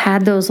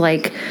 had those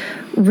like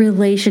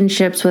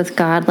relationships with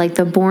God, like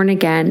the born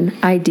again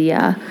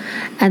idea,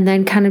 and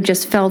then kind of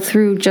just fell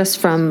through just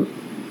from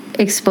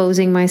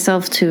exposing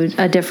myself to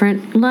a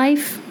different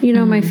life.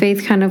 My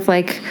faith kind of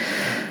like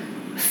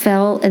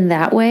fell in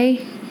that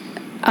way.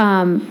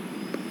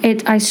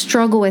 I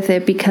struggle with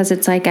it because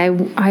it's like,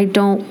 I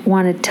don't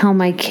want to tell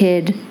my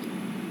kid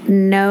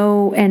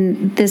no,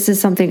 and this is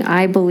something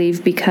I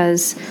believe,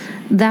 because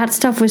that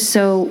stuff was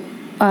so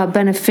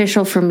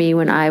beneficial for me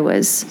when I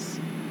was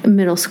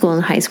middle school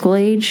and high school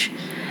age,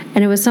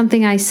 and it was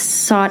something I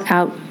sought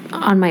out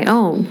on my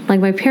own. Like,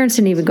 my parents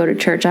didn't even go to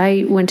church.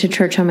 I went to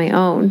church on my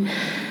own.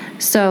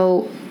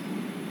 So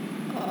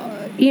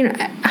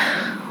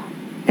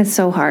it's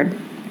so hard.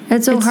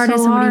 It's so hard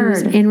as somebody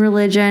who's in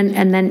religion,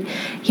 and then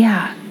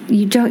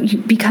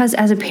because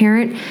as a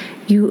parent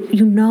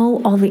you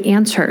know all the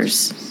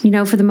answers,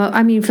 for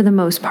the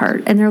most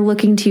part, and they're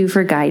looking to you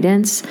for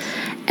guidance.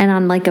 And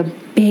on like a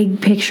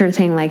big picture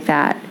thing like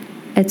that,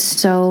 it's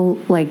so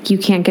like, you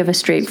can't give a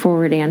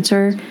straightforward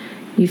answer.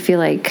 You feel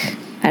like,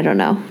 I don't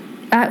know.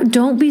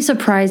 Don't be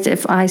surprised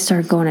if I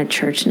start going to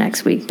church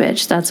next week,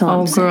 bitch. That's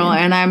all I'm saying. Oh, girl,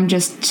 and I'm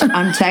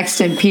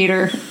texting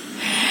Peter.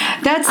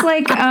 That's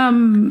like,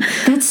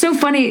 that's so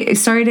funny.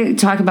 Sorry to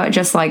talk about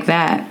just like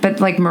that, but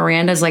like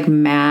Miranda's like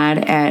mad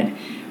at,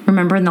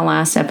 remember in the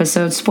last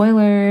episode,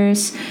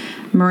 spoilers,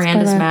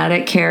 Miranda's mad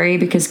at Carrie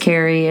because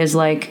Carrie is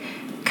like,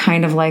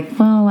 kind of like,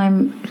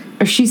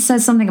 or she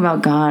says something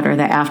about God or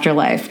the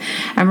afterlife,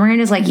 and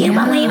Miranda's like, you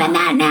believe in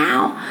that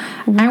now?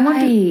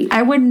 Right.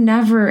 I would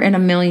never in a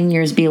million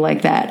years be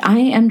like that. I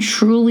am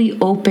truly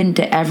open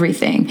to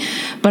everything,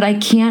 but I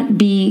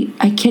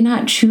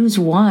cannot choose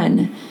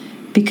one,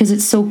 because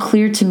it's so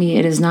clear to me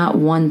it is not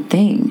one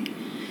thing.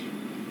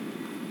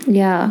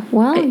 Yeah.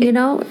 Well,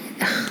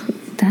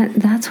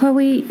 that's what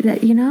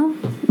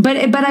But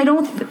I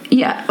don't.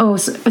 Yeah. Oh,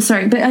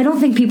 sorry. But I don't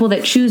think people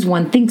that choose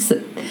one thinks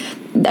that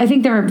I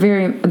think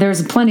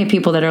there's plenty of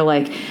people that are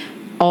like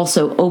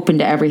also open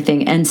to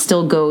everything and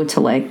still go to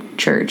like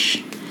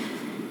church.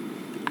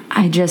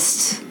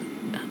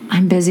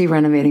 I'm busy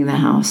renovating the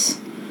house.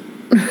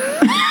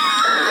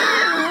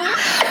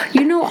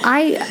 You know,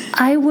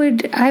 I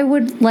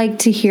would like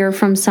to hear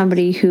from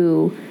somebody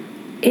who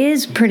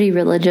is pretty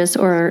religious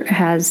or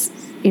has,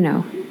 you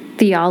know,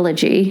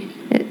 theology,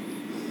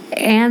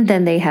 and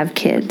then they have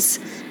kids,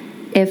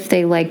 if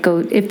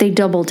they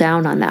double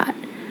down on that.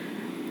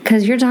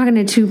 Because you're talking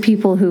to two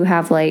people who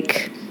have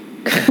like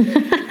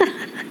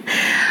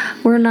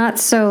we're not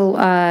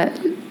so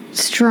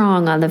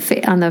strong on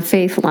the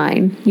faith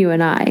line, you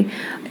and I,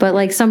 but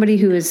like somebody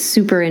who is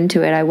super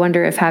into it, I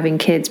wonder if having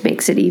kids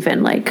makes it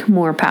even like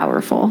more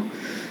powerful.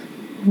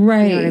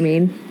 Right. You know what I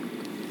mean?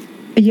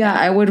 Yeah,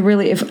 I would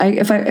really,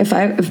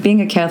 if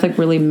being a Catholic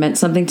really meant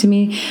something to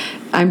me,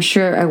 I'm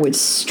sure I would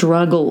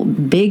struggle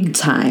big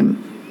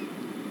time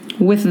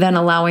with then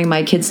allowing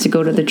my kids to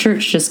go to the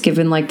church, just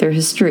given like their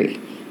history,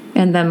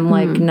 and them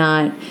like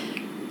not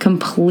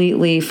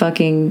completely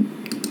fucking,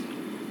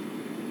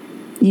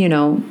 you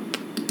know,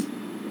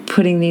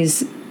 putting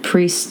these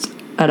priests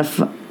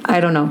I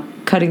don't know,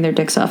 cutting their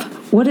dicks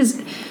off.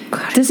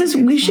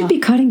 We should be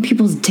cutting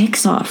people's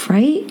dicks off,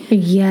 right?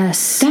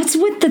 Yes. That's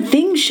what the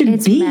thing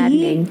should be.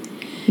 Maddening.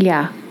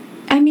 Yeah.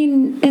 I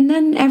mean, and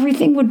then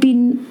everything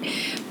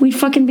we'd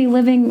fucking be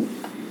living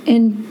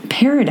in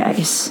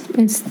paradise.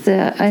 It's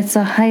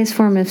the highest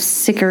form of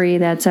sickery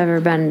that's ever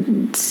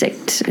been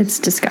sicked. It's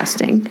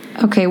disgusting.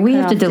 Okay, we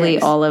have to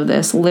delete all of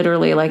this.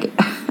 Literally, like...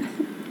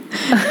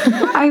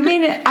 I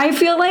mean, I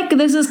feel like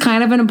this is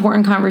kind of an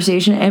important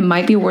conversation. It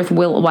might be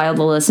worthwhile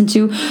to listen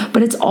to,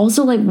 but it's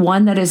also like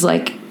one that is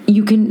like,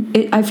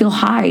 I feel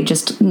high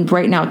just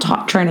right now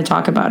trying to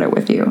talk about it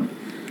with you.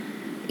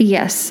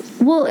 Yes.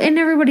 Well, and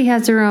everybody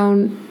has their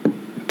own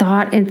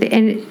thought and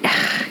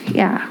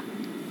yeah.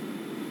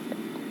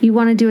 You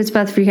want to do what's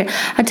best for your kid.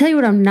 I'll tell you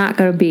what I'm not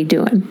going to be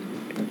doing.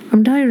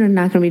 When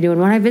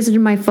I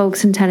visited my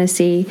folks in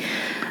Tennessee,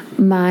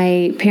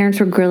 my parents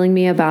were grilling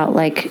me about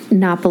like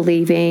not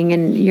believing,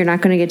 and you're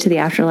not going to get to the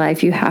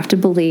afterlife. You have to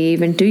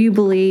believe. And do you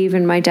believe?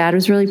 And my dad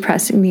was really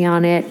pressing me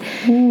on it.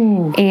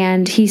 Ooh.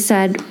 And he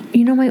said,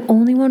 you know, my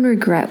only one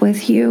regret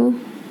with you,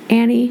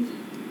 Annie,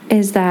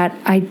 is that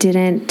I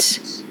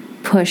didn't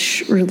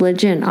push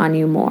religion on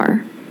you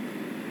more.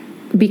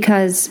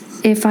 Because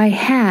if I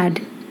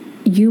had,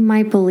 you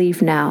might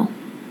believe now.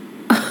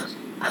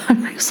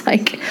 And I was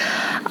like,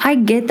 I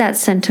get that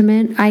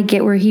sentiment. I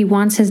get where he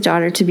wants his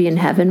daughter to be in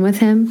heaven with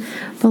him.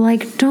 But,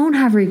 like, don't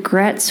have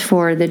regrets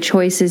for the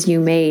choices you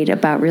made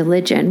about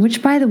religion.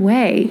 Which, by the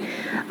way,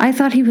 I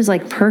thought he was,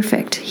 like,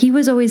 perfect. He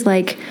was always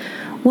like,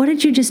 what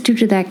did you just do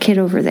to that kid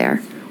over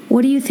there?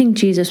 What do you think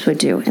Jesus would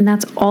do? And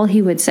that's all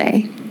he would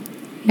say.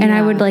 And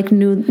I would, like,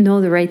 know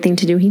the right thing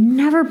to do. He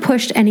never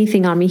pushed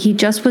anything on me. He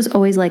just was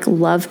always like,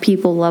 love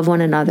people, love one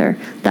another.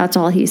 That's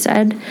all he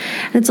said. And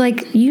it's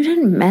like, you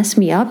didn't mess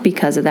me up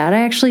because of that.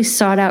 I actually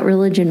sought out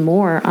religion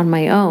more on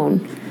my own.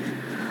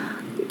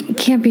 You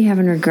can't be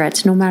having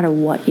regrets no matter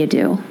what you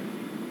do.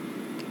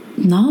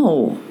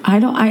 No, I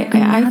don't.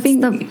 I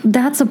think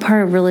that's the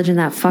part of religion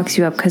that fucks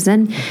you up, because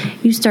then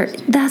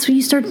that's when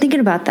you start thinking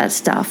about that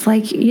stuff.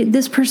 Like,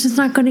 this person's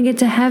not going to get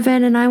to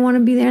heaven and I want to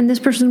be there, and this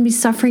person will be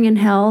suffering in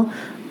hell.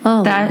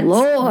 Oh,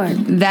 Lord.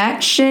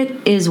 That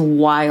shit is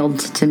wild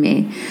to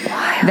me.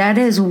 Wild. That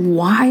is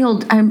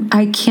wild.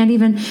 I can't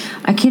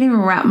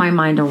even wrap my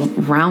mind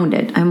around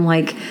it. I'm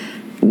like,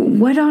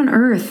 what on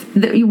earth?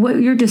 What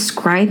you're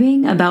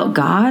describing about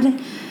God?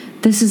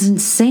 This is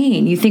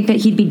insane. You think that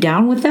he'd be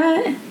down with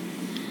that?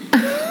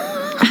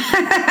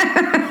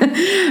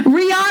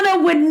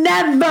 Rihanna would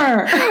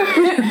never.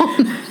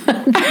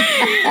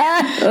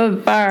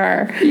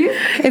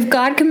 If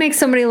God can make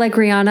somebody like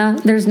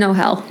Rihanna, there's no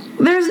hell.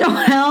 There's no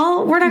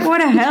hell? We're not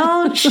going to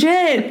hell?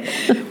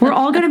 Shit. We're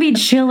all going to be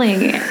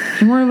chilling.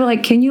 And we're going to be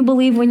like, can you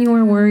believe when you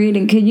were worried?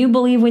 And can you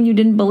believe when you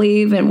didn't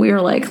believe? And we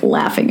were like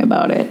laughing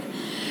about it.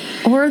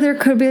 Or there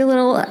could be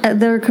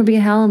a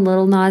hell, and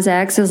Little Nas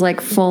X is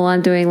like full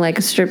on doing like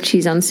a strip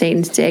cheese on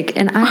Satan's dick.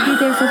 And I'd be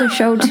there for the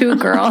show too,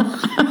 girl.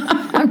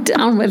 I'm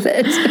down with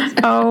it.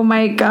 Oh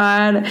my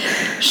God.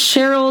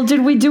 Cheryl,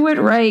 did we do it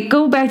right?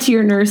 Go back to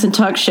your nurse and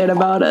talk shit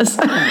about us.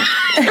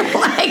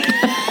 Like,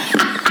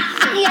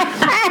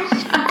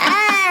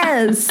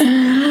 yes.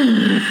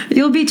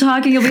 You'll be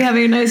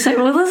having a nice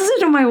time. Well, listen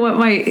to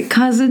my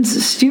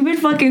cousin's stupid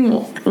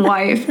fucking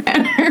wife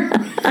and her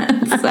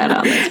said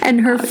on this.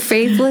 And her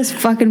faithless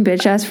fucking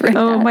bitch ass friend.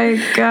 Oh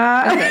my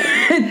God.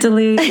 Okay.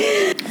 Delete.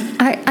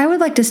 I would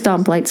like to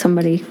Stomp Light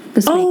somebody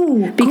this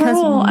week. Because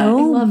I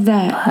love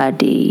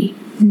that.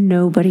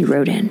 Nobody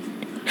wrote in.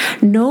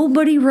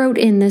 Nobody wrote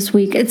in this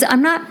week.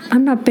 I'm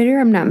not bitter,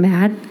 I'm not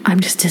mad. I'm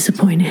just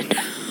disappointed.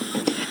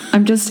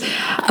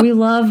 We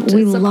love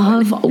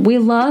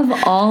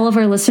all of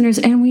our listeners,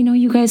 and we know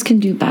you guys can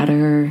do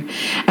better,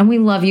 and we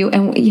love you,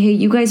 and hey,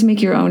 you guys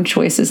make your own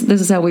choices.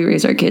 This is how we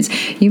raise our kids.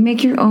 You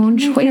make your own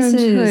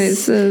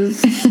choices.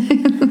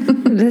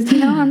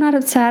 I'm not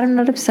upset. I'm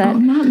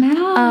not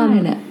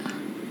mad.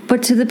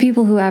 But to the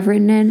people who have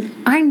written in,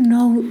 I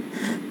know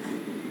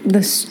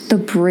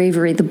the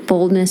bravery, the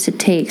boldness it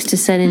takes to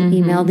send an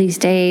email these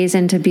days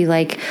and to be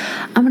like,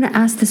 I'm going to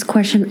ask this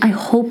question. I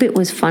hope it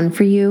was fun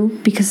for you,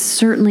 because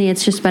certainly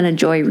it's just been a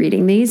joy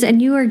reading these,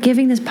 and you are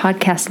giving this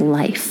podcast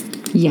life.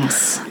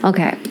 Yes.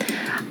 Okay.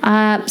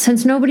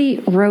 Since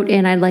nobody wrote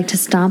in, I'd like to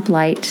Stomp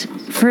Light.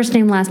 First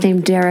name, last name,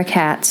 Dara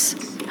Katz.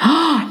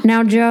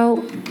 Now,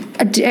 Joe,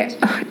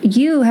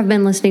 you have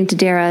been listening to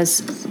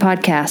Dara's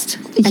podcast.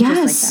 And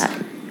Yes. Just like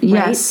that.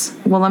 Yes.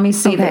 Right? Well, let me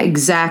see the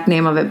exact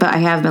name of it, but I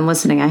have been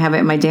listening. I have it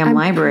in my damn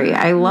library.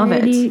 I love it.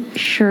 I'm pretty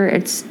sure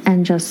it's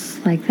And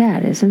Just Like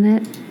That, isn't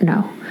it?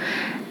 No.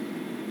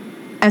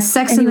 A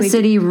Sex and the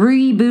City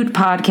Reboot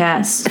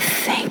Podcast.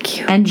 Thank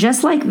you. And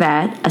Just Like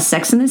That, a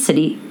Sex and the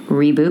City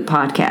Reboot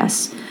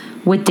Podcast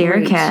with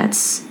Dara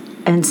Katz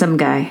and some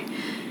guy.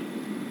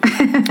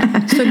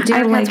 So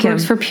Dara Katz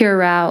works for Pure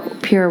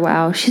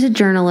Wow. She's a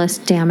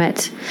journalist, damn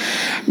it.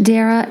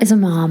 Dara is a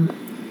mom.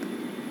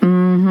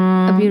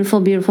 A beautiful,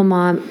 beautiful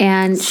mom.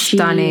 And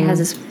Stunning. She has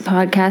this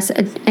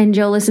podcast. And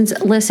Joe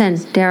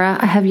listen, Dara,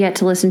 I have yet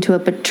to listen to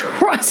it, but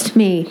trust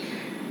me,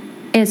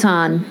 it's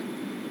on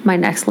my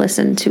next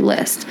listen to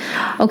list.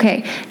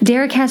 Okay,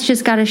 Dara Katz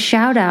just got a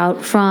shout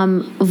out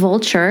from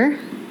Vulture.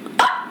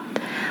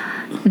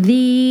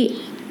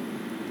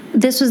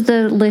 This was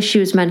the list she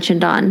was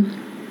mentioned on.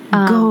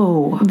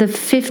 The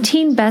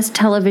 15 best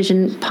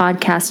television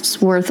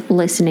podcasts worth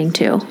listening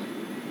to.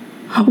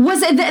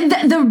 Was it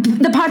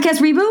the podcast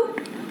Reboot?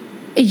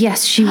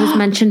 Yes, she was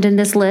mentioned in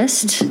this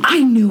list. I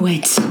knew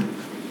it.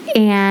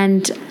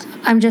 And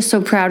I'm just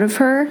so proud of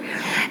her.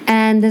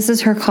 And this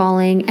is her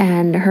calling,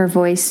 and her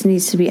voice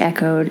needs to be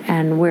echoed.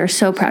 And we're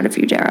so proud of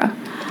you, Dara.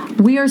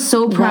 We are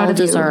so proud of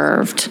you.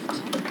 Well-deserved.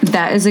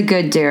 That is a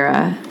good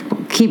Dara.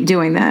 Keep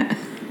doing that.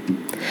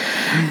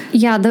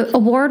 Yeah, the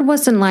award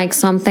wasn't like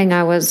something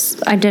I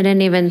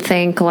didn't even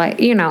think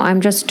like,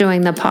 I'm just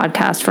doing the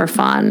podcast for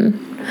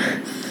fun.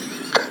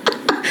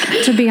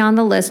 To be on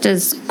the list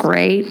is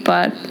great,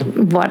 but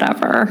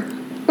whatever.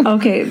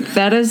 Okay,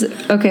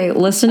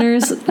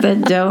 listeners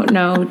that don't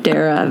know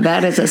Dara,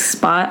 that is a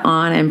spot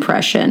on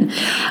impression.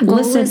 Go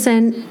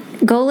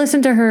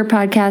listen to her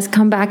podcast.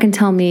 Come back and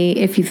tell me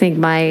if you think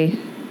my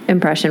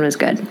impression was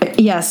good.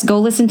 Yes, go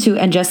listen to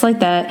And Just Like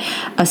That,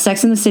 a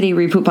Sex and the City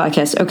Reboot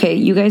Podcast. Okay,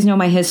 you guys know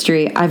my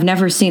history. I've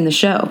never seen the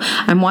show.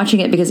 I'm watching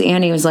it because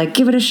Annie was like,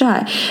 give it a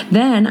shot.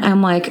 Then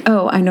I'm like,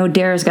 oh, I know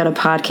Dara's got a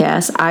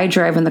podcast. I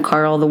drive in the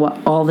car all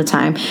the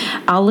time.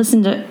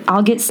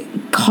 I'll get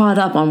caught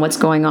up on what's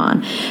going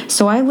on.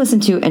 So I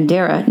listen to, and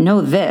Dara, know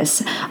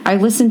this, I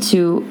listen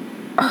to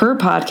her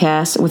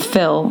podcast with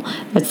Phil,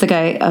 that's the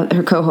guy,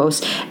 her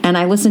co-host, and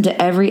I listen to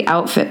every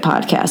Outfit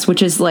podcast,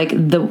 which is like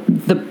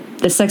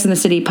the Sex and the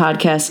City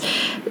podcast,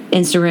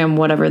 Instagram,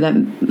 whatever, that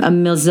a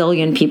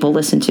million people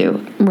listen to.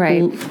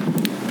 Right.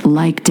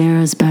 Like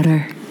Dara's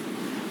better.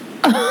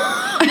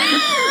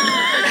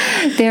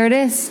 There it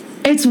is.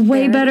 It's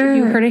way better.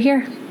 You heard it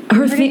here.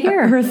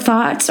 Her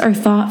thoughts are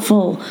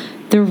thoughtful.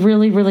 They're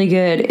really, really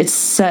good. It's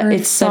such a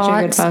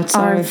good podcast.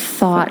 Are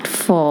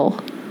thoughtful.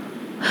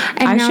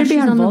 And I should be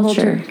on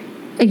Vulture.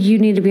 You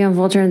need to be on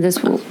Vulture, and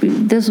this will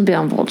be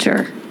on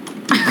Vulture.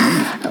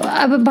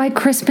 But by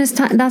Christmas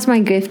time, that's my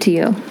gift to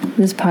you.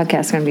 This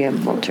podcast is going to be on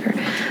Vulture.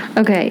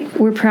 Okay,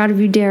 we're proud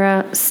of you,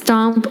 Dara.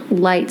 Stomp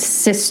Light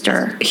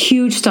sister.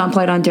 Huge Stomp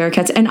Light on Dara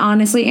Katz. And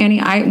honestly, Annie,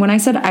 when I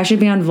said I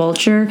should be on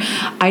Vulture,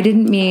 I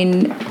didn't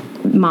mean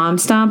Mom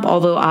Stomp,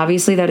 although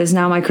obviously that is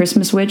now my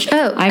Christmas witch.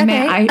 Oh,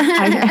 okay.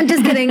 I'm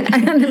just kidding.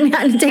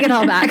 I take it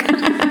all back.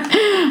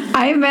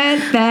 I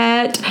meant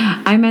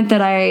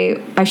that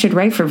I should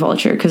write for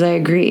Vulture, because I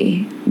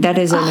agree. That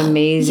is an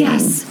amazing.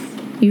 Yes,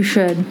 you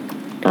should.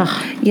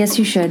 Ugh. Yes,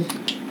 you should.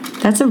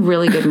 That's a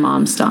really good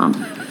Mom Stomp,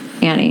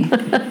 Annie.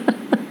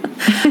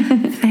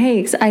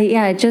 Thanks.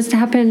 It just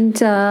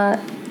happened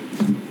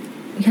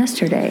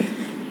yesterday.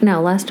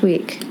 No, last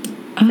week.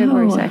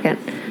 February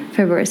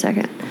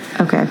 2nd.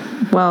 Okay.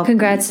 Well,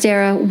 congrats,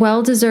 Dara.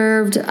 Well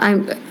deserved.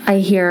 I'm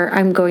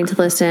going to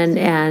listen,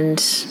 and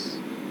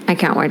I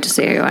can't wait to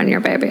see you and your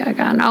baby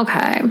again.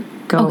 Okay.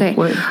 Go. Okay.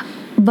 What?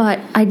 But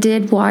I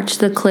did watch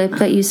the clip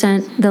that you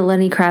sent, the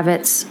Lenny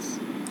Kravitz.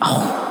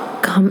 Oh.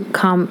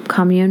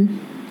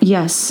 Commune?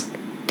 Yes.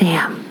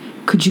 Damn.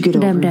 Could you get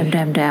over it?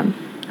 Damn.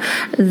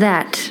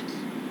 That's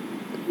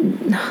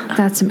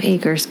some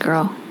acres,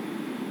 girl.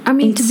 I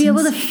mean, to be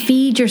able to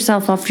feed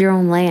yourself off your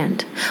own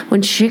land.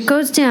 When shit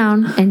goes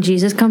down and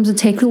Jesus comes to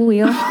take the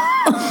wheel,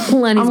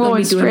 Lenny's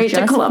going to be doing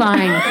just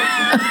fine.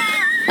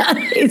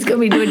 He's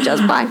going to be doing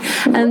just fine.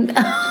 And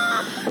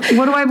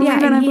what do I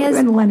believe in? I believe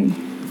in Lenny.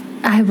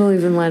 I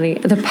believe in Lenny.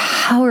 The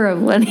power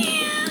of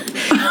Lenny.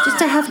 Just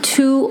to have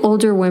two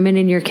older women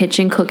in your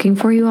kitchen cooking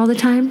for you all the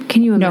time.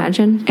 Can you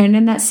imagine? No. And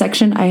in that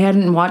section, I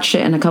hadn't watched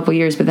it in a couple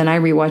years, but then I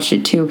rewatched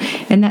it too.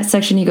 In that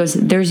section, he goes,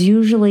 there's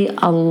usually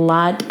a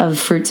lot of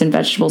fruits and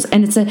vegetables.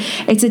 And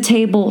it's a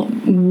table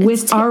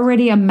with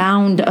already a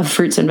mound of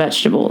fruits and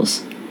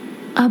vegetables.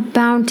 A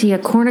bounty, a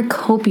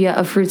cornucopia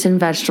of fruits and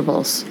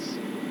vegetables.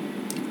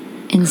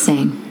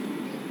 Insane.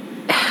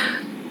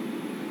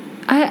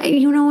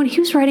 when he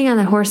was riding on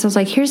that horse, I was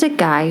like, here's a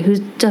guy who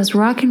does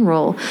rock and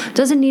roll,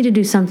 doesn't need to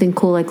do something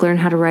cool like learn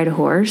how to ride a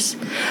horse,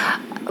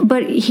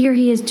 but here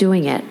he is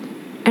doing it.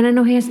 And I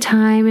know he has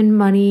time and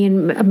money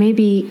and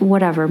maybe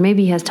whatever.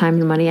 Maybe he has time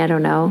and money. I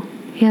don't know.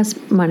 He has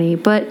money.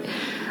 But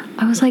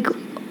I was like,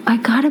 I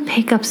got to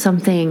pick up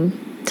something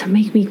to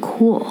make me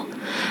cool.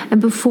 And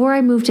before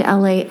I moved to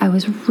LA, I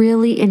was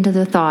really into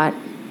the thought,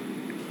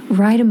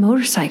 ride a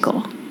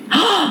motorcycle.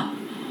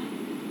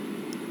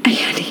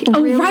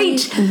 Really, right.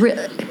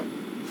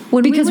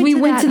 When because we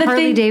went to the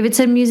Harley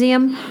Davidson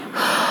museum.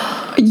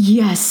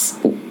 Yes.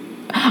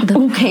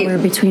 The power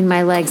between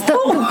my legs. The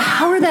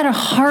power that a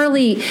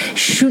Harley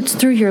shoots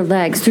through your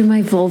legs, through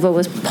my vulva,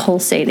 was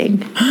pulsating.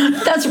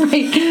 That's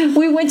right.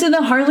 We went to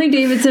the Harley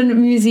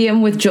Davidson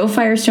Museum with Joe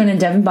Firestone and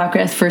Devin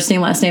Bachrath, first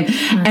name, last name.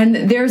 Mm-hmm. And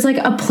there's like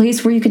a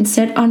place where you can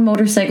sit on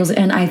motorcycles.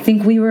 And I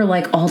think we were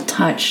like all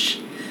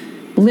touched.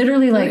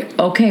 Literally like,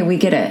 okay, we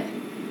get it.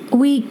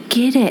 We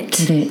get it.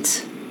 Get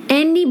it.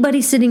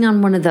 Anybody sitting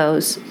on one of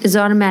those is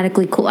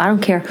automatically cool. I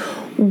don't care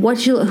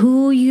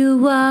who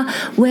you are,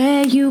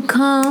 where you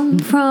come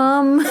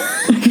from.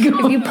 If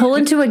you pull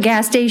into a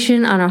gas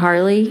station on a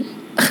Harley,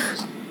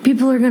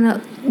 people are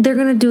they're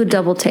gonna do a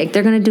double take.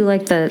 They're gonna do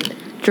like the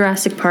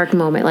Jurassic Park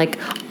moment, like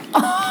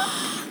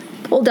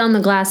pull down the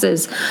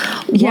glasses.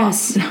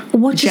 Yes.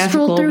 What just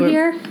rolled through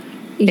here?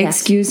 Yes.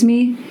 Excuse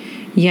me.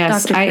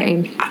 Yes,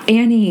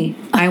 Annie,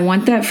 I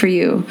want that for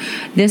you.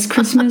 This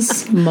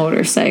Christmas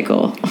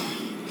motorcycle.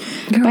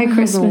 Girl, by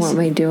Christmas, won't let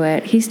me do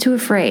it. He's too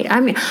afraid. I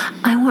mean,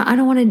 I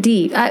don't want to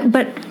deep,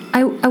 but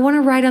I want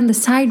to ride on the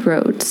side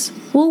roads.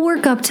 We'll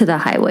work up to the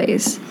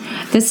highways.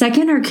 The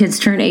second our kids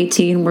turn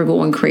 18, we're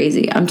going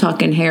crazy. I'm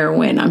talking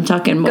heroin. I'm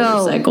talking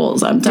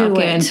motorcycles. I'm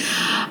talking.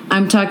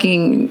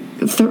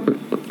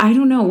 I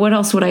don't know what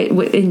else would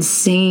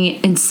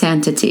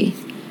insanity.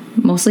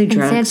 Mostly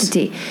drugs.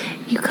 Insanity.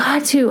 You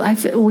got to.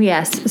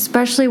 Yes,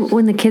 especially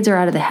when the kids are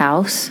out of the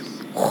house.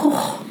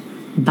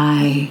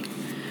 Bye.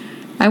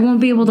 I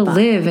won't be able to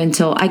live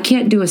until I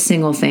can't do a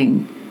single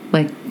thing.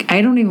 Like,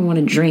 I don't even want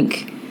to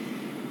drink.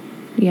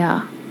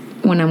 Yeah.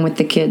 When I'm with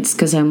the kids,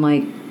 because I'm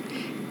like,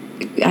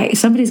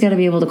 somebody's got to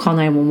be able to call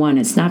 911.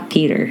 It's not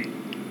Peter.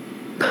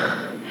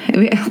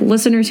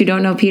 Listeners who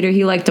don't know Peter,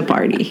 he liked to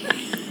party.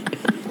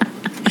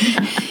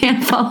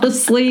 And fall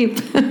asleep.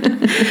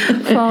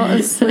 Fall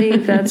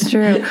asleep, that's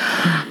true.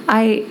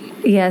 I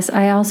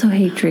also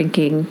hate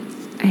drinking.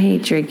 I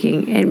hate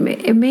drinking.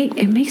 It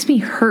makes me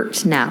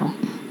hurt now.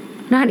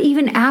 Not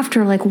even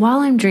after, like while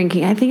I'm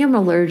drinking. I think I'm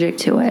allergic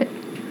to it.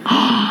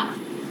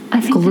 I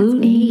think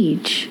gluten? That's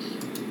age.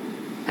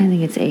 I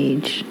think it's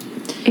age.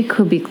 It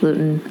could be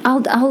gluten.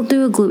 I'll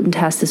do a gluten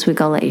test this week.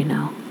 I'll let you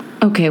know.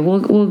 Okay,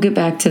 we'll get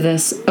back to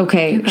this.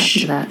 Okay, get back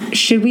to that.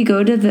 Should we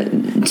go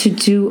to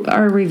do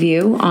our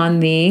review on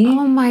the?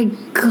 Oh my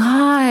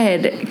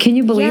God! Can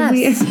you believe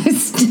we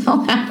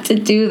still have to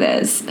do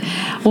this?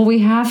 Well, we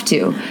have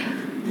to.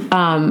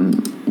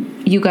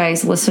 You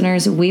guys,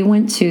 listeners, we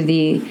went to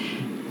the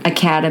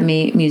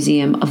Academy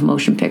Museum of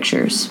Motion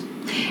Pictures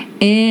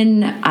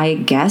in, I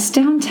guess,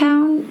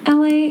 downtown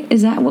LA.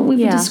 Is that what we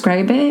would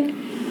describe it?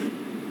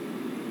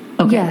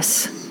 Okay.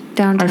 Yes,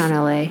 downtown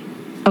LA.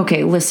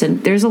 Okay, listen,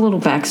 there's a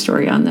little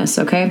backstory on this,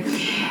 okay?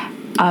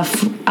 A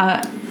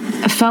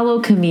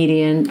fellow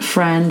comedian,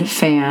 friend,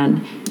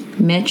 fan,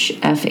 Mitch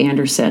F.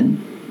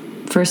 Anderson.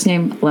 First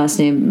name, last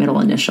name,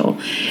 middle initial.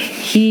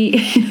 He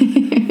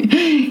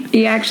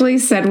actually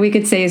said we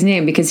could say his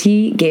name because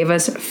he gave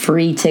us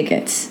free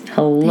tickets.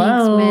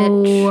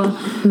 Hello.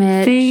 Thanks,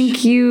 Mitch.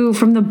 Thank you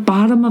from the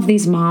bottom of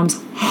these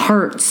moms'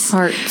 hearts.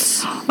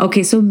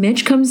 Okay, so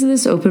Mitch comes to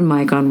this open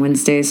mic on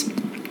Wednesdays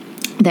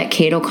that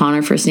Kate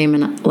O'Connor, first name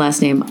and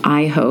last name,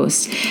 I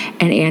host.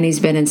 And Annie's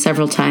been in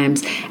several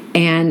times.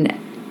 And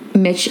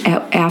Mitch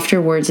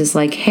afterwards is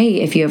like,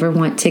 hey, if you ever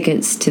want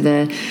tickets to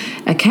the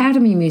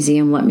Academy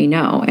Museum, let me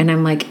know. And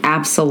I'm like,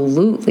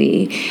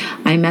 absolutely.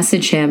 I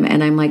message him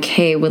and I'm like,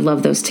 hey, would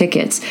love those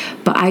tickets.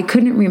 But I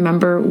couldn't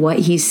remember what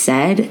he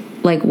said,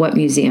 like what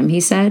museum he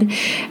said.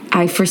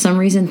 I, for some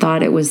reason,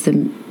 thought it was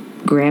the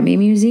Grammy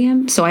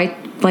Museum. So I,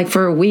 like,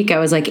 for a week, I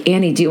was like,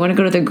 Annie, do you want to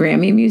go to the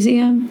Grammy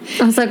Museum?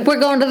 I was like, we're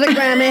going to the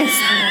Grammys.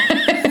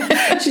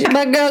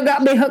 My girl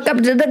got me hooked up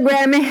to the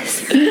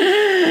Grammys.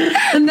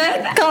 And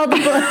then called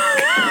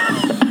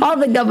the call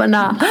the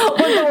governor.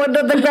 We're going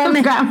to the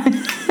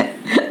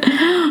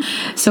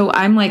Grammys. So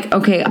I'm like,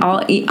 okay,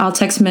 I'll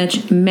text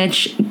Mitch.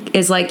 Mitch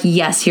is like,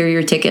 yes, here are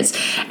your tickets.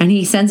 And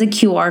he sends a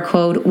QR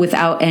code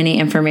without any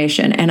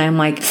information. And I'm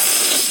like,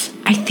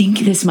 I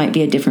think this might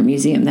be a different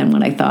museum than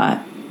what I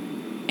thought.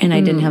 And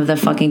I didn't have the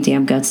fucking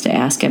damn guts to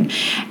ask him.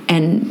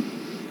 And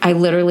I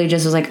literally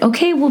just was like,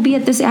 okay, we'll be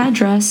at this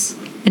address.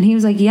 And he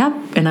was like, yep.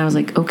 And I was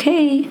like,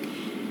 okay.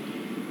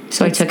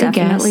 So it's I took a guess.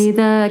 Definitely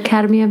the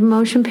Academy of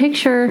Motion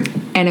Picture.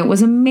 And it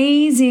was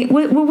amazing.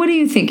 What do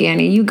you think,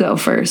 Annie? You go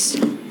first.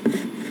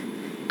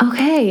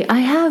 Okay.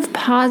 I have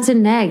pods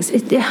and negs.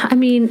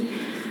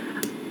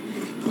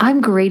 I'm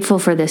grateful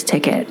for this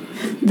ticket.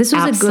 This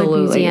was a good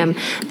museum.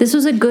 This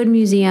was a good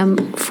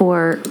museum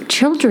for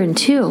children,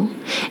 too.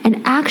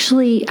 And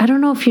actually, I don't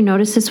know if you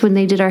noticed this when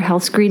they did our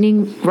health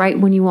screening, right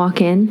when you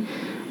walk in.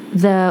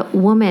 The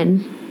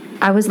woman,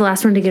 I was the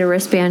last one to get a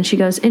wristband. She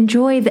goes,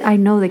 enjoy. I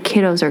know the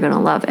kiddos are going to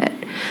love it.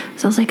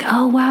 So I was like,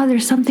 oh, wow,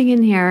 there's something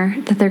in here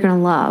that they're going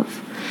to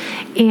love.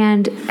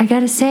 And I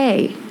got to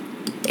say,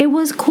 it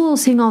was cool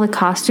seeing all the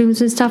costumes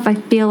and stuff. I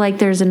feel like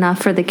there's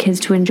enough for the kids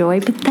to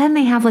enjoy. But then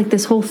they have like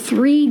this whole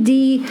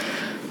 3D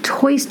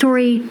Toy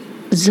Story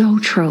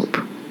zoetrope.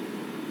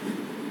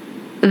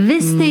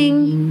 This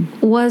thing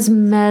was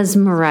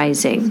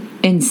mesmerizing.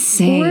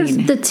 Insane. Where's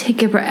the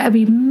ticket? I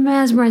mean,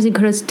 mesmerizing.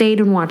 Could have stayed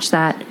and watched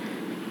that.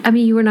 I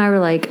mean, you and I were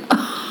like,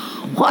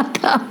 oh, what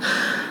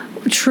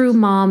the? True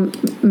mom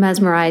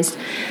mesmerized.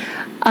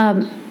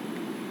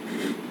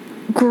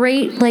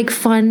 Great, like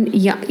fun,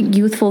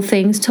 youthful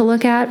things to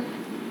look at.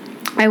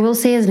 I will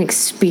say, as an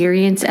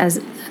experience,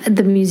 as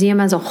the museum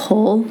as a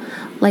whole,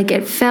 like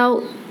it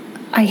felt,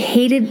 I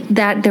hated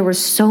that there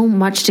was so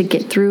much to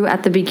get through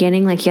at the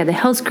beginning. Like you had the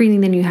health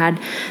screening, then you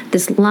had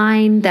this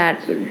line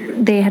that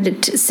they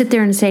had to sit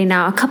there and say,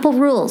 now a couple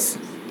rules.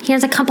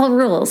 Here's a couple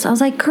rules. I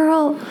was like,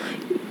 girl,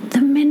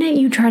 the minute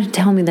you try to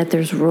tell me that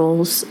there's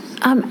rules,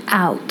 I'm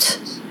out.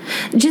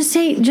 Just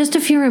say, just a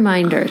few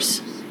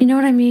reminders. You know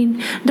what I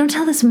mean? Don't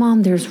tell this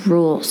mom there's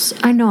rules.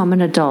 I know I'm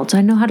an adult. I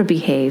know how to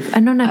behave.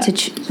 I know not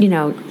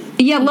to,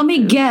 Yeah, let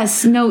me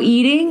guess. No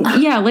eating?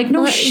 Yeah, like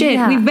no shit.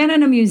 Yeah. We've been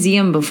in a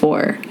museum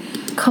before.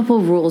 Couple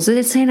rules.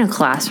 It's in a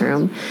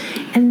classroom.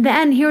 And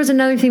then here was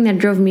another thing that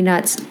drove me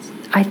nuts.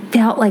 I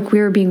felt like we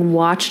were being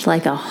watched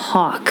like a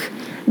hawk.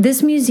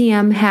 This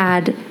museum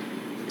had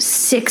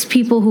 6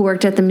 people who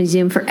worked at the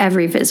museum for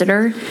every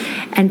visitor.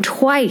 And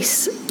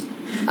twice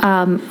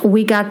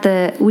we got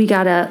a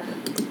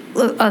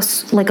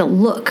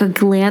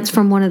glance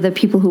from one of the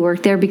people who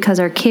worked there because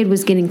our kid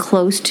was getting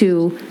close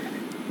to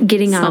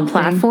getting on a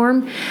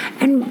platform.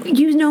 And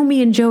you know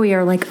me and Joey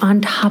are like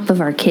on top of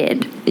our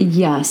kid.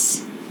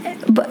 Yes.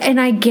 And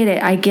I get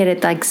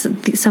it. Like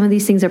some of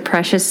these things are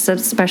precious,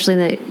 especially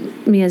the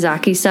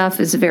Miyazaki stuff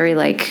is very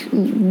like,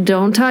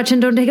 don't touch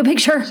and don't take a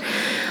picture.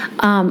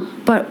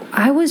 But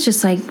I was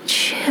just like,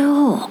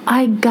 chill.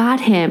 I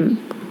got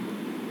him.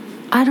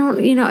 I don't,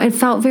 it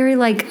felt very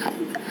like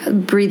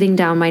breathing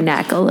down my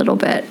neck a little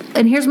bit.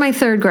 And here's my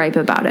third gripe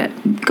about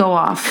it. Go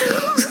off.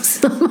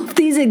 Some of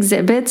these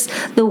exhibits,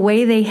 the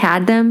way they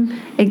had them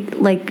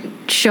like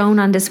shown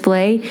on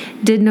display,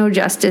 did no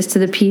justice to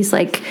the piece.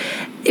 Like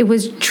it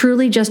was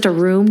truly just a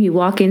room. You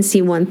walk in,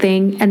 see one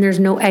thing, and there's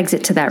no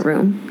exit to that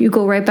room. You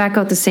go right back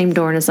out the same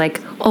door and it's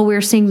like, oh,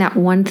 we're seeing that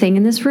one thing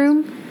in this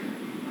room?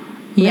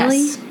 Yes.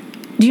 Really?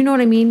 Do you know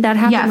what I mean? That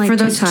happened like for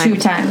those 2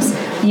 times.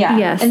 Yeah.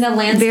 Yes. And the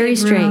landscape very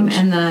strange.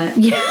 room and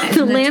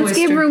the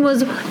landscape room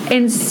was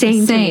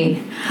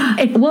insane.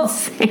 Well,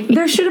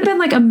 there should have been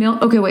like a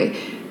Okay, wait.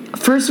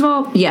 First of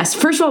all,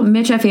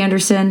 Mitch F.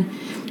 Anderson,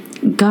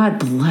 God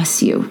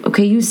bless you.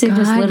 Okay, you saved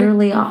us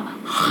literally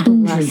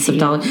hundreds of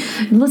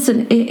dollars.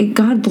 Listen,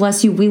 God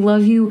bless you. We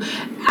love you.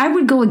 I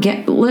would go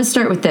again. Let's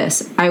start with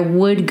this. I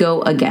would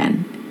go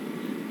again.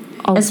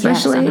 Oh,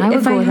 especially yes. And I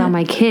would go without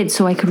my kids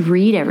so I could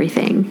read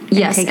everything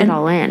and take it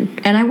all in.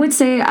 And I would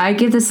say I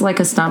give this like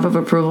a stamp of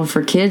approval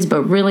for kids,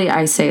 but really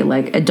I say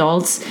like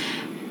adults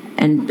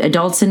in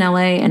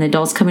LA and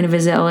adults coming to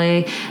visit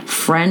LA,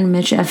 friend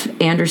Mitch F.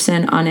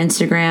 Anderson on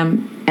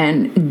Instagram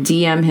and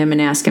DM him and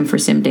ask him for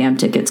some damn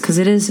tickets because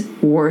it is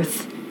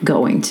worth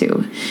going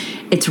to.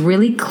 It's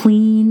really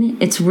clean.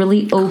 It's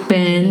really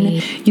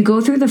open. You go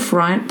through the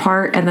front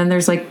part and then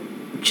there's like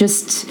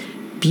just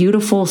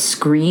beautiful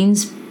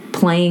screens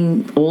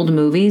playing old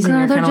movies. Girl,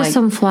 and they're just like,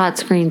 some flat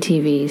screen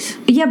TVs.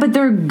 Yeah, but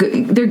they're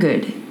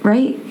good,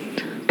 right?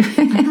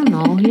 I don't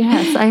know.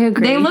 Yes, I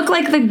agree. They look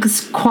like the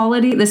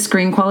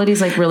screen quality is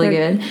like really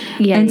good.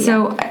 Yeah. And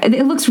so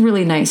it looks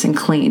really nice and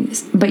clean.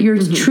 But you're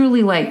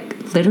truly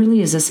like, literally,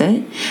 is this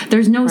it?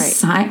 There's no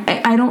sign.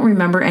 I don't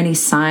remember any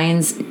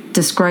signs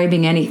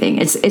describing anything.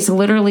 It's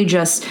literally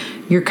just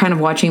you're kind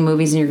of watching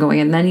movies and you're going,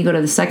 and then you go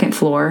to the second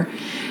floor.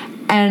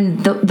 And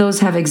those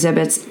have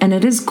exhibits, and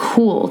it is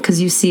cool because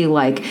you see,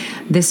 like,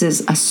 this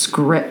is a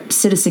script,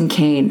 Citizen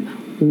Kane,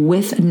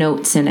 with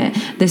notes in it.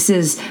 This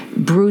is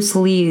Bruce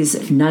Lee's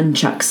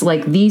nunchucks.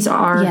 Like, these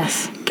are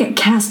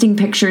casting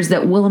pictures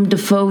that Willem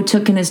Dafoe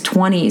took in his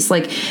 20s.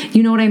 Like,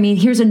 you know what I mean?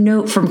 Here's a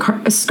note from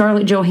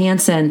Scarlett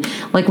Johansson,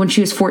 like, when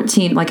she was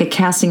 14, like, a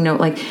casting note.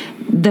 Like,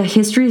 the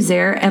history is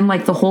there, and,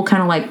 like, the whole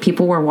kind of, like,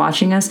 people were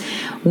watching us.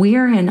 We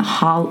are in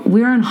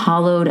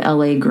hallowed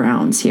LA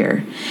grounds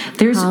here.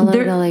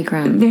 LA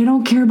grounds. They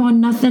don't care about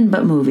nothing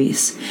but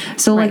movies.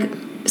 So,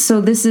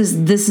 so this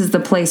is the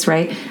place,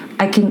 right?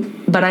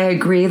 But I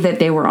agree that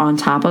they were on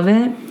top of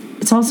it.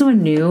 It's also a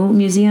new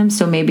museum,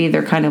 so maybe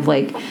they're kind of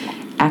like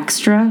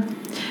extra.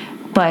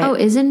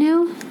 But is it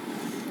new?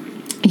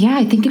 Yeah,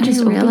 I think it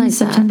just opened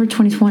September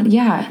 2020.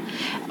 Yeah.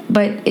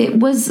 But it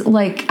was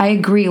like, I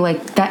agree,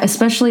 like that,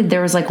 especially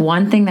there was like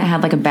one thing that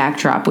had like a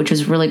backdrop, which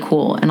was really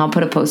cool. And I'll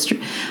put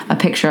a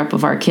picture up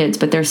of our kids,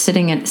 but they're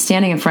standing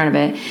in front of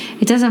it.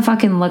 It doesn't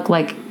fucking look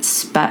like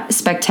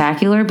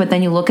spectacular, but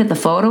then you look at the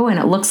photo and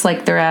it looks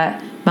like they're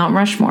at Mount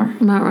Rushmore.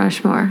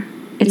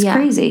 It's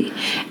crazy.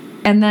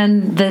 And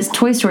then the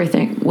Toy Story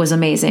thing was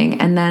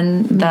amazing. And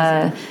then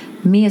the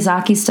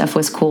Miyazaki stuff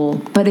was cool,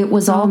 but it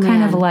was all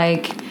kind of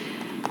like,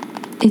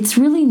 it's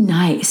really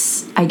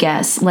nice, I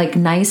guess, like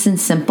nice and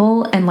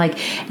simple, and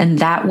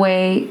that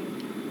way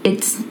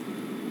it's,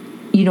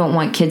 you don't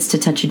want kids to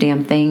touch a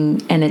damn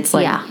thing, and it's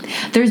like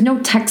there's no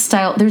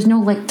textile, there's no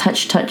like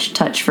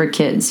touch for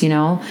kids, you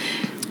know.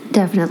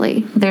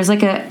 Definitely. There's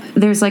like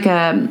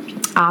a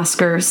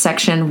Oscar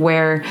section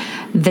where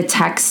the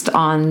text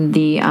on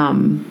the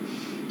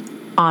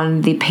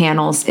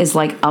panels is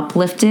like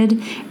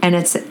uplifted, and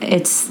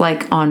it's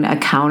like on a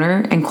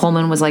counter, and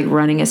Coleman was like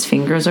running his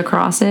fingers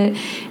across it,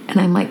 and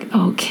I'm like,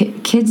 oh,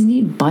 kids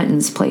need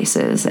buttons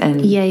places.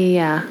 And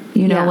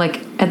you know,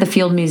 like at the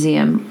Field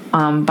Museum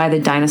by the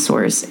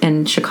dinosaurs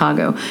in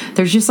Chicago,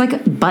 there's just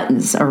like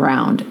buttons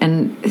around,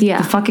 and the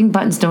fucking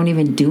buttons don't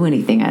even do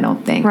anything, I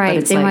don't think. Right. But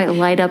it's they like, might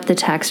light up the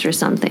text or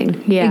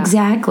something. Yeah,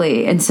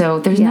 exactly. And so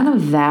there's none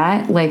of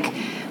that, like,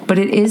 but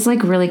it is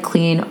like really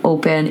clean,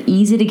 open,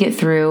 easy to get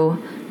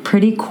through,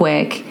 pretty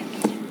quick.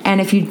 And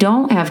if you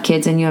don't have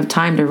kids and you have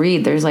time to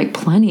read, there's like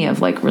plenty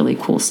of like really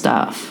cool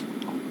stuff.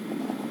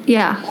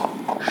 Yeah.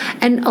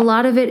 And a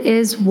lot of it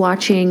is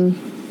watching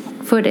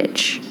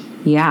footage.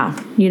 Yeah.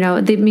 You know,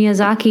 the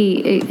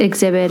Miyazaki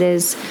exhibit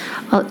is,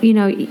 you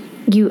know,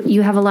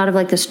 you have a lot of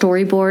like the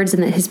storyboards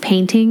and his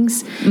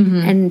paintings,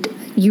 and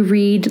you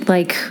read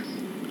like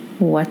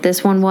what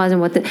this one was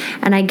and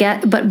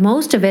but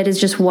most of it is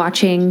just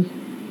watching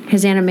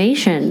his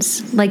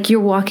animations. Like you're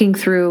walking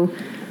through,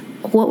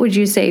 what would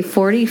you say,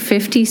 40,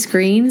 50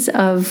 screens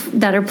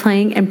that are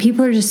playing, and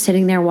people are just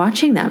sitting there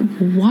watching them.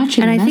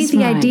 And I think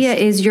the idea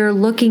is you're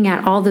looking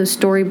at all those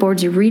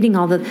storyboards, you're reading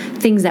all the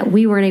things that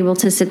we weren't able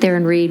to sit there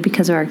and read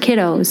because of our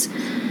kiddos.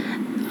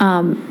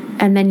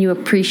 And then you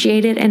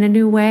appreciate it in a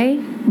new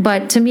way.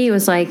 But to me, it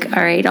was like,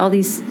 all right, all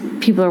these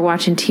people are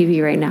watching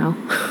TV right now.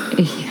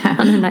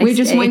 Yeah. We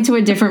just went to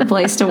a different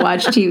place to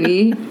watch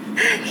TV.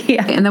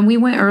 Yeah. And then we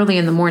went early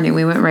in the morning.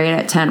 We went right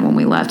at 10 when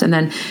we left. And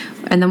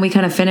then we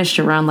kind of finished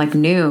around like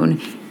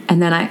noon.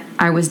 And then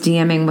I was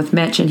DMing with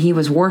Mitch, and he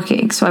was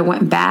working. So I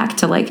went back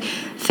to like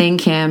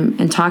thank him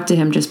and talk to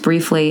him just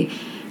briefly.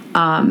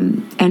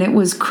 And it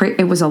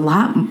was a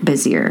lot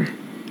busier.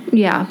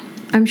 Yeah.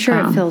 I'm sure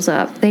it fills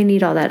up. They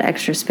need all that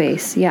extra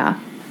space. Yeah.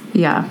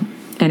 Yeah.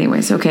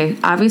 Anyways, okay.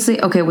 Obviously,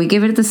 okay, we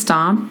give it the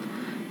stomp,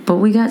 but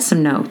we got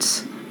some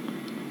notes.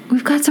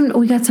 We got some notes.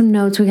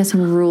 We got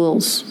some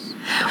rules.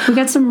 We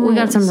got some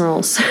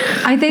rules.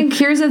 I think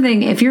here's the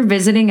thing. If you're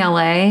visiting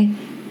LA,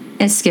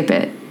 skip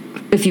it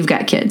if you've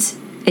got kids.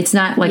 It's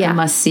not like a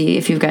must see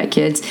if you've got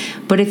kids.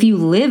 But if you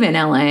live in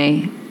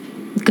LA,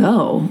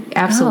 go.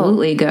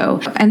 Absolutely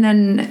go. And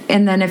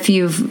then if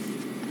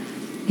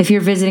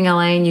you're visiting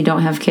LA and you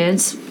don't have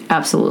kids,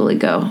 absolutely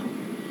go.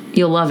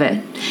 You'll love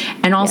it.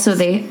 And also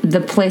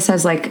the place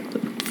has like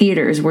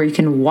theaters where you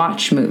can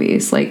watch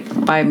movies,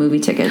 like buy movie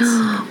tickets.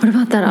 What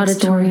about that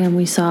auditorium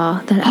we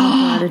saw? That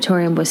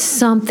auditorium was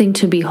something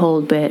to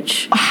behold,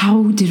 bitch.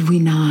 How did we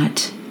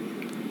not?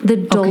 The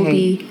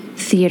Dolby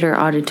Theater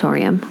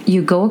Auditorium.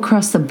 You go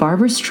across the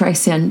Barbra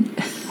Streisand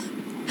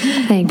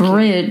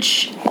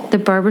Bridge. The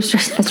Barbra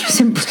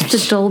Streisand Bridge.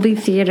 The Dolby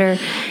Theater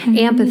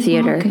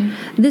Amphitheater. Okay.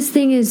 This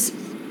thing is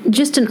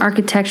just an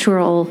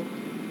architectural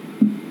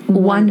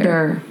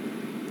wonder.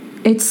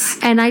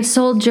 And I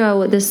told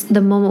Joe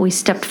the moment we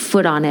stepped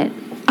foot on it,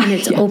 and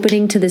it's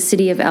opening to the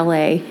city of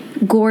LA.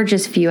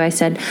 Gorgeous view. I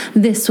said,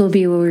 this will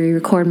be where we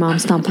record Mom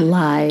Stomp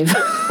live.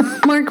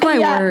 Mark my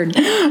word.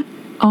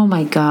 Oh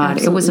my God.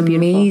 Absolutely, it was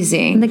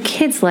amazing. And the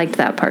kids liked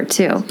that part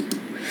too.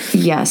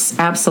 Yes,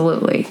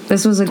 absolutely.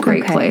 This was a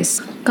great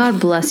place.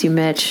 God bless you,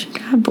 Mitch.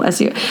 God bless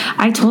you.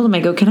 I told him, I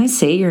go, can I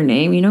say your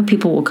name? You know,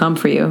 people will come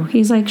for you.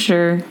 He's like,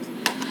 sure.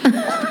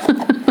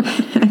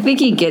 I think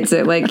he gets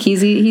it. Like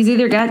he's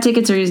either got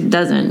tickets or he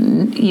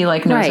doesn't. He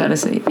like knows how to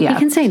say. Yeah, he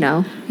can say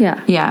no.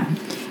 Yeah, yeah.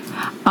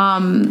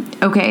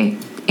 Okay,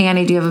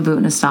 Annie, do you have a boot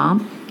and a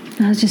stomp?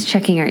 I was just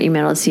checking our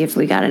email to see if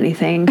we got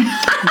anything.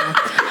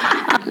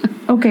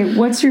 Okay,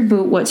 what's your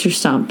boot? What's your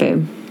stomp,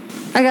 babe?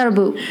 I got a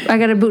boot. I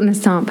got a boot and a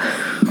stomp.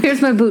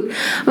 Here's my boot.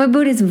 My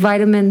boot is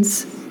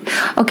vitamins.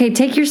 Okay,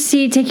 take your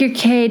C, take your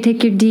K,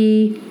 take your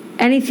D.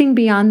 Anything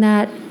beyond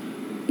that,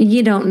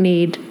 you don't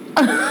need.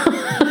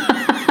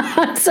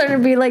 I'm starting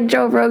to be like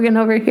Joe Rogan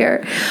over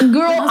here.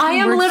 Girl, I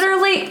am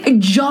literally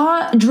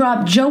jaw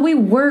dropped. Joey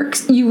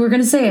works. You were going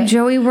to say it.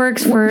 Joey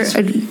works for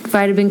a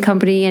vitamin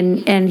company,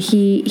 and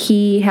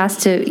he has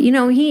to, you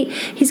know,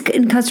 he's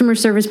in customer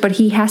service, but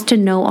he has to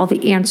know all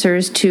the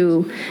answers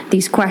to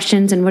these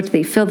questions and what do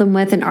they fill them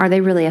with, and are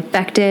they really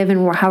effective,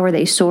 and how are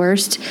they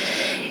sourced.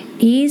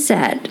 He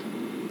said,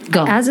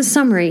 as a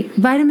summary,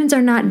 vitamins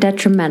are not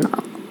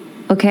detrimental,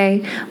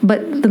 okay?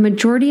 But the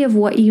majority of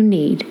what you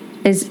need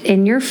is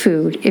in your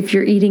food if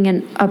you're eating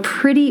a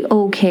pretty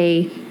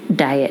okay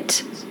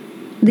diet.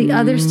 The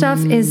other stuff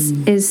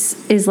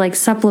is like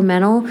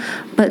supplemental,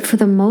 but for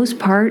the most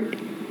part,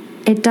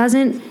 it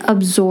doesn't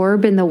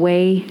absorb in the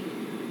way.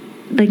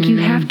 Like you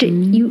have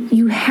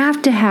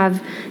to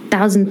have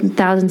thousands and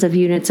thousands of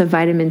units of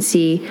vitamin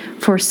C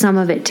for some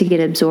of it to get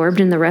absorbed,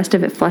 and the rest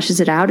of it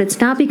flushes it out.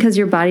 It's not because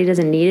your body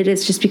doesn't need it.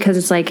 It's just because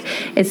it's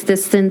the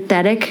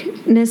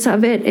syntheticness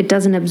of it. It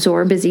doesn't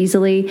absorb as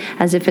easily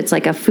as if it's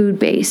like a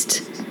food-based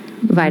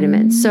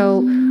vitamin.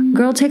 So,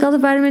 girl, take all the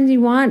vitamins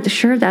you want.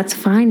 Sure, that's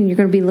fine, and you're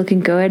going to be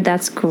looking good.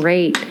 That's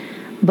great.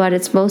 But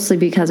it's mostly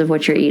because of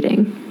what you're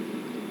eating.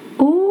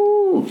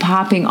 Ooh,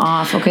 popping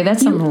off. Okay,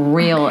 that's some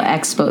real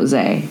expose.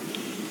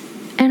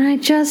 And I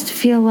just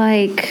feel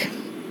like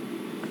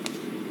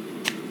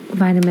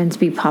vitamins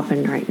be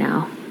popping right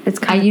now. It's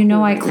kind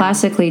of I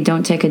classically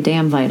don't take a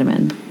damn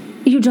vitamin.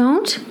 You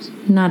don't?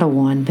 Not a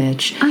one,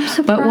 bitch. I'm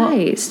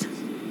surprised.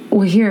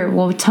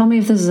 Well, tell me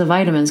if this is a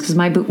vitamins, because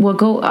my boot.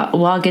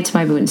 I'll get to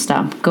my boot and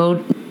stomp.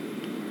 Go.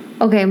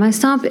 Okay, my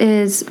stomp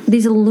is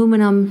these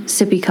aluminum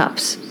sippy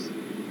cups.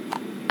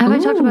 Have I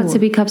talked about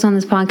sippy cups on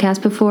this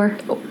podcast before?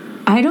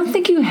 I don't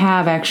think you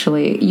have,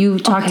 actually. You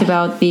talked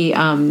about the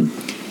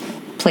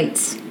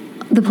plates.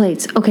 The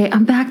plates. Okay,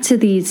 I'm back to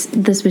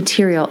this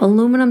material.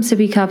 Aluminum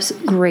sippy cups,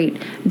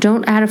 great.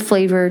 Don't add a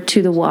flavor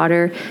to the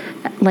water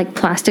like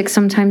plastic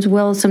sometimes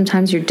will.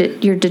 Sometimes your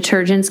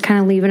detergents kind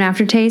of leave an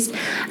aftertaste.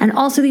 And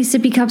also these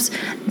sippy cups,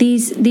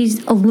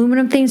 these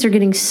aluminum things are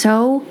getting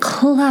so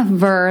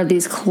clever.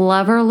 These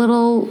clever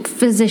little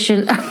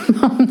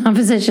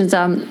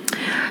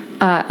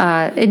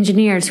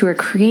engineers who are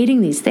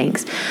creating these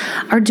things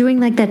are doing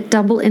like that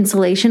double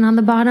insulation on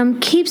the bottom,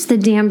 keeps the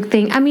damn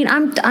thing. I mean,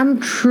 I'm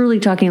truly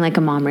talking like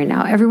a mom right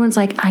now. Everyone's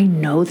like, I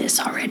know this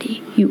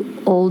already,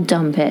 you old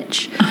dumb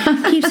bitch.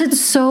 Keeps it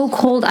so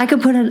cold. I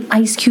could put an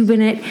ice cube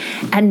in it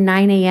at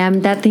 9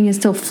 a.m. That thing is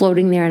still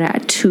floating there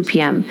at 2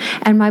 p.m.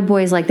 And my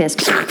boy's like this.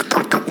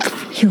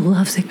 He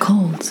loves it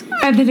cold.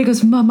 And then he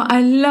goes, Mama,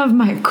 I love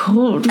my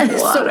cold water.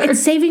 So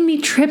it's saving me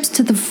trips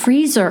to the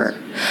freezer.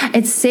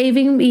 It's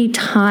saving me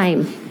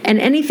time. And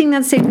anything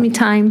that saves me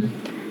time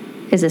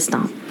is a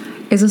stomp.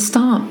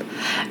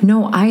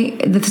 No,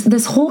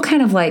 this whole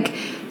kind of like,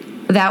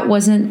 that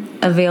wasn't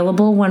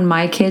available when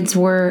my kids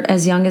were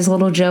as young as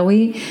little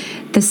Joey.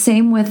 The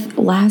same with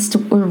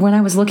when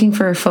I was looking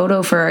for a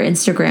photo for our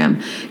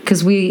Instagram,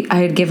 because I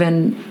had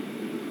given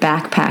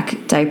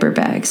backpack diaper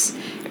bags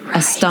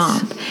a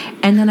stomp,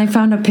 and then I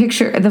found a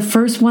picture, the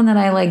first one that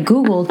I like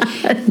Googled.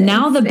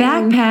 Now the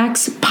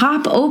backpacks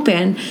pop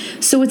open,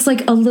 so it's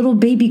like a little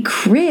baby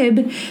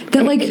crib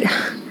that like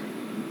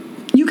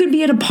you could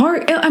be at a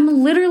park.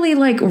 I'm literally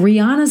like,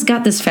 Rihanna's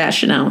got this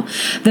fashion out.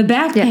 The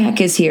backpack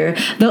is here.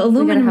 The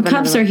aluminum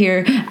cups are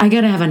here. I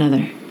gotta have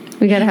another.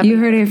 We gotta have. You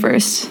heard it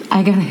first.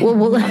 I gotta have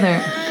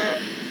another.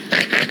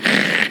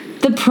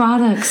 The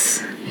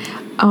products.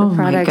 The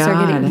products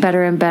are getting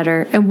better and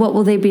better. And what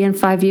will they be in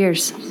 5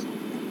 years?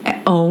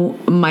 Oh,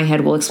 my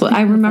head will explode.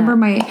 I remember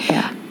my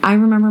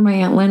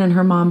Aunt Lynn and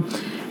her mom,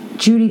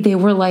 Judy. They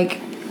were like,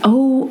 the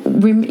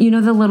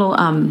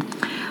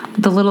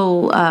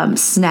little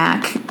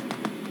snack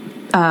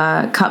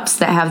cups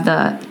that have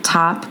the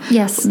top.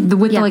 Yes.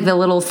 With like the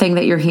little thing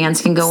that your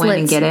hands can go in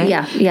and get it.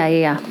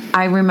 Yeah.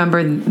 I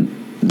remember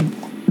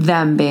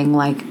them being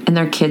like, and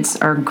their kids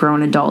are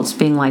grown adults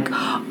being like,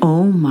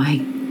 oh my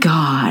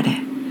God,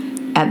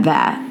 at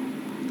that.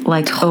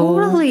 Like,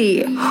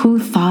 totally. Who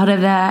thought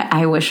of that?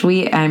 I wish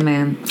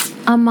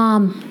a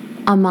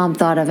mom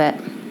thought of it.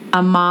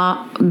 A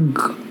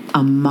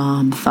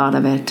mom thought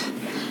of it.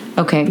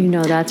 Okay. You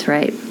know that's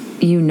right.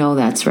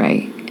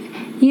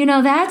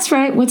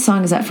 What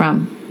song is that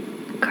from?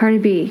 Cardi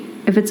B.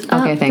 If it's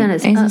up, okay, then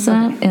it's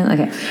up.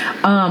 Okay.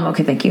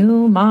 Okay, thank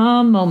you.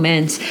 Mom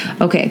moment.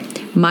 Okay.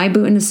 My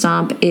boot and a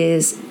stomp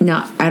is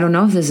not, I don't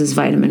know if this is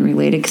vitamin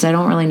related because I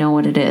don't really know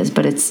what it is,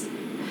 but it's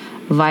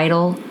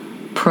vital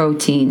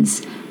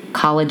proteins,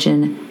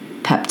 collagen,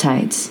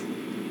 peptides.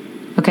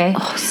 Okay?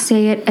 Oh,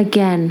 say it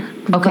again.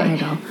 Okay.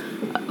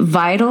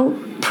 Vital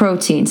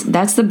proteins.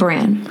 That's the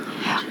brand.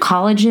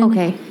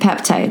 Collagen,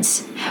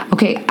 peptides.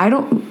 Okay, I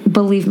don't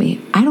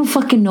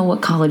fucking know what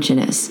collagen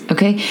is.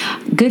 Okay?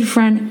 Good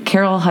friend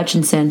Carol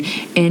Hutchinson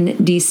in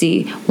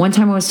DC. One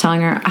time I was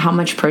telling her how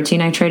much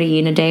protein I try to eat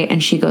in a day,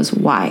 and she goes,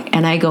 why?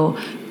 And I go,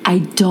 I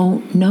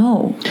don't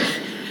know.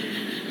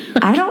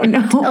 I don't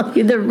know. Tell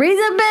you the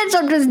reason, bitch.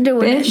 I'm just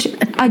doing it.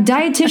 A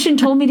dietitian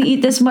told me to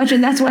eat this much,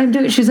 and that's why I'm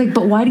doing it. She's like,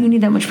 but why do you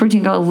need that much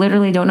protein? I go,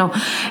 literally don't know.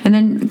 And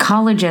then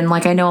collagen,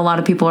 like I know a lot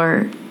of people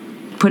are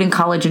putting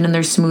collagen in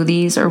their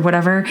smoothies or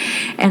whatever.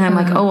 And I'm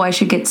like, I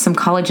should get some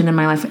collagen in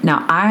my life.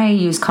 Now, I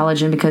use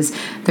collagen because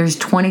there's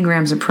 20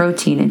 grams of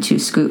protein in 2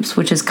 scoops,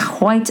 which is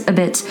quite a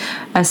bit,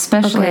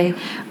 especially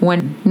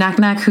when knock,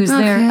 knock, who's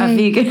there? A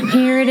vegan.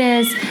 Here it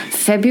is.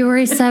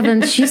 February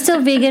 7th. She's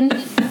still vegan.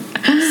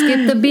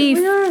 Skip the beef.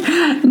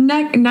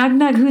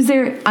 Knock, who's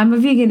there? I'm a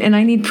vegan and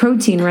I need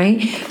protein,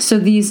 right? So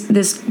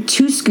this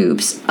 2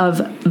 scoops of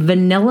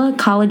vanilla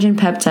collagen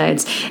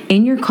peptides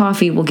in your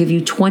coffee will give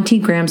you 20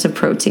 grams of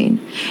protein.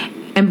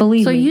 And believe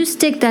me. So you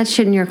stick that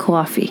shit in your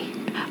coffee.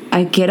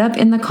 I get up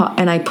in the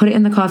and I put it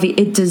in the coffee.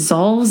 It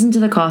dissolves into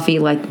the coffee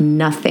like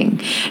nothing.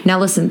 Now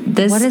listen,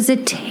 this... What does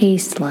it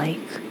taste like?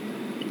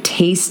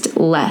 Taste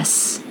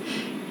less.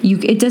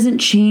 It doesn't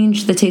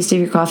change the taste of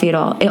your coffee at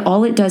all.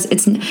 All it does,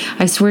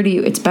 I swear to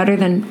you, it's better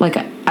than, like,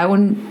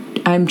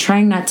 I'm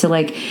trying not to,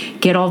 like,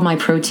 get all of my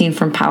protein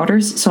from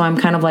powders. So I'm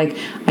kind of like,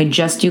 I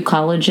just do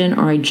collagen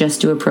or I just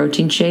do a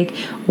protein shake,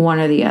 one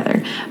or the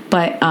other.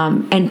 But,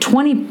 and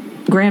 20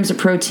 grams of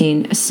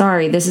protein,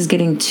 sorry, this is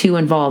getting too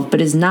involved,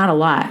 but is not a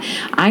lot.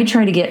 I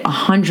try to get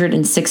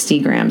 160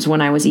 grams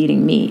when I was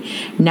eating meat.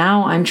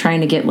 Now I'm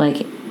trying to get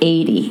like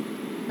 80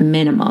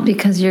 minimum.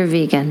 Because you're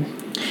vegan.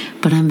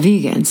 But I'm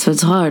vegan, so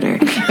it's harder.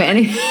 But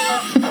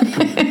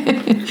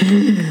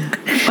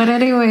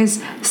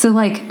anyways, so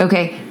like,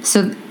 okay,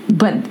 so,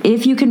 but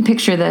if you can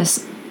picture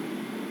this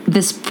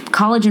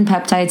collagen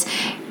peptides,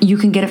 you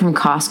can get it from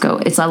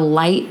Costco. It's a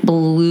light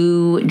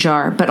blue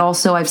jar, but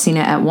also I've seen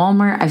it at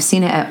Walmart. I've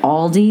seen it at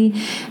Aldi.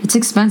 It's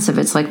expensive.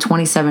 It's like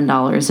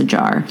 $27 a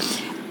jar.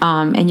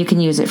 And you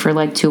can use it for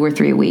like 2 or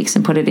 3 weeks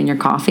and put it in your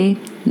coffee.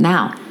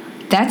 Now,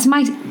 that's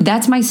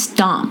my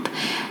Stomp.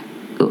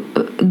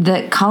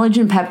 The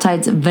collagen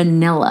peptides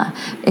vanilla.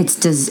 It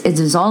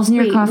dissolves in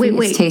your coffee.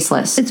 It's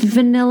tasteless. It's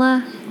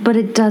vanilla, but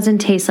it doesn't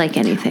taste like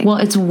anything. Well,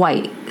 it's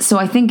white. So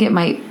I think it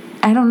might,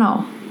 I don't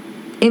know.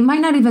 It might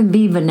not even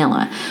be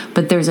vanilla,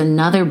 but there's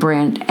another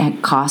brand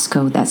at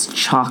Costco that's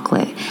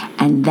chocolate.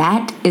 And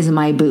that is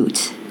my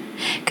boot.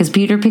 Because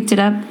Peter picked it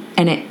up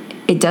and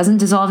it doesn't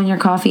dissolve in your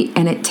coffee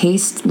and it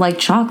tastes like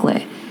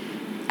chocolate.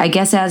 I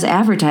guess as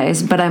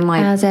advertised, but I'm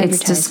like, it's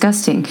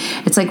disgusting.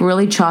 It's like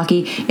really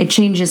chalky. It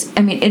changes.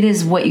 I mean, it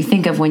is what you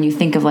think of when you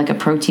think of like a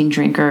protein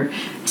drink or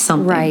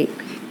something. Right.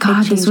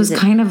 God, this was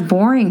kind of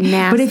boring.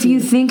 Nasty. But if you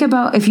think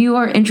about, if you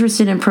are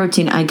interested in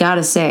protein, I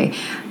gotta say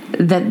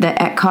that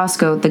at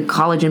Costco, the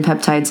collagen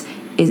peptides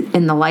is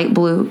in the light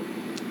blue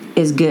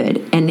is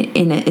good. And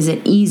it is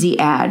an easy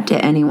add to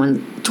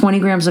anyone. 20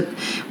 grams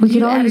of, we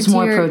could all use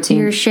more protein.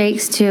 Your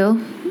shakes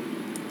too?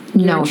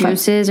 Your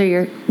juices or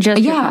your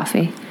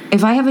coffee?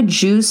 If I have a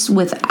juice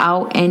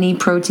without any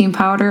protein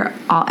powder,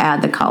 I'll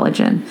add the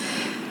collagen.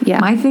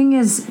 Yeah. My thing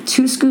is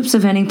 2 scoops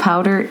of any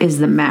powder is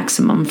the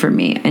maximum for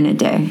me in a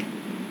day.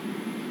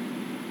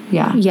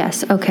 Yeah.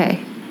 Yes.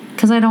 Okay.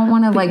 Because I don't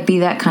want to like be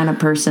that kind of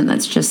person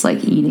that's just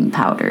like eating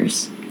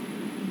powders.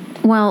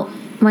 Well,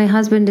 my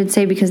husband did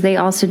say, because they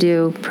also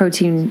do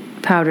protein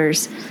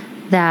powders,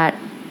 that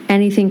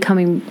anything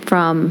coming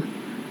from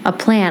a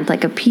plant,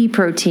 like a pea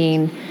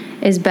protein,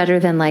 is better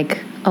than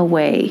like a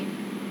whey.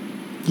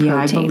 Yeah,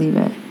 protein. I believe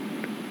it.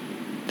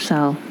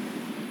 So,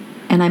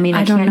 and I mean,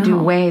 I can't do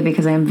whey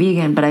because I'm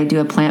vegan, but I do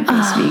a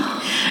plant-based vegan.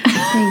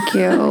 Thank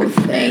you.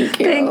 Thank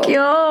you.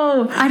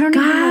 I don't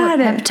even know what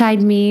peptide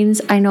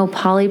means. I know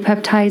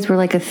polypeptides were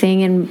like a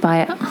thing in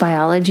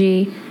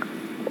biology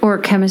or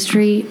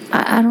chemistry.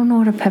 I don't know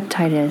what a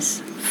peptide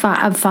is.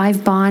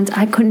 5 bonds.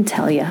 I couldn't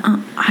tell you.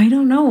 I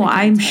don't know.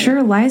 I'm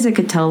sure Liza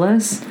could tell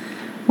us.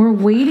 We're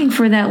waiting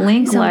for that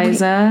link,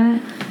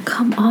 Liza.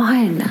 Come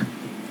on.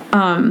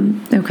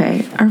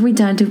 Okay. Are we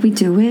done? Did we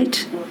do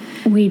it?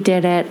 We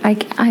did it.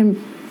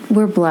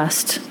 We're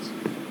blessed.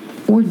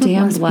 We're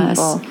damn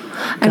blessed.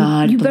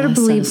 God, you better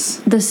believe us.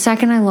 The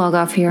second I log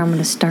off here, I'm going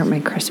to start my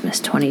Christmas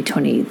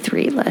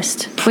 2023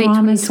 list.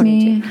 Promise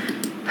me.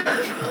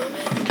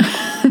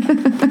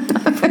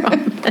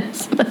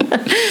 Promise.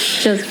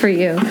 Just for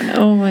you.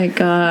 Oh my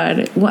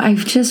God. Well, I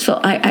just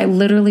felt, I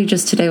literally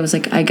just today was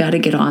like, I got to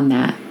get on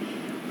that.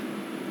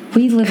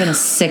 We live in a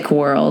sick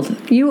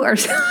world. You are.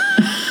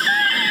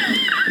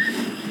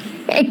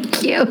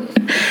 Thank you.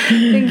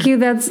 Thank you.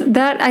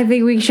 That. I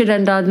think we should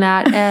end on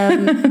that.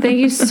 Thank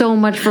you so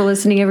much for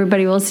listening,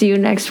 everybody. We'll see you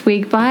next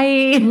week.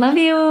 Bye. Love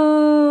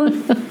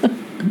you.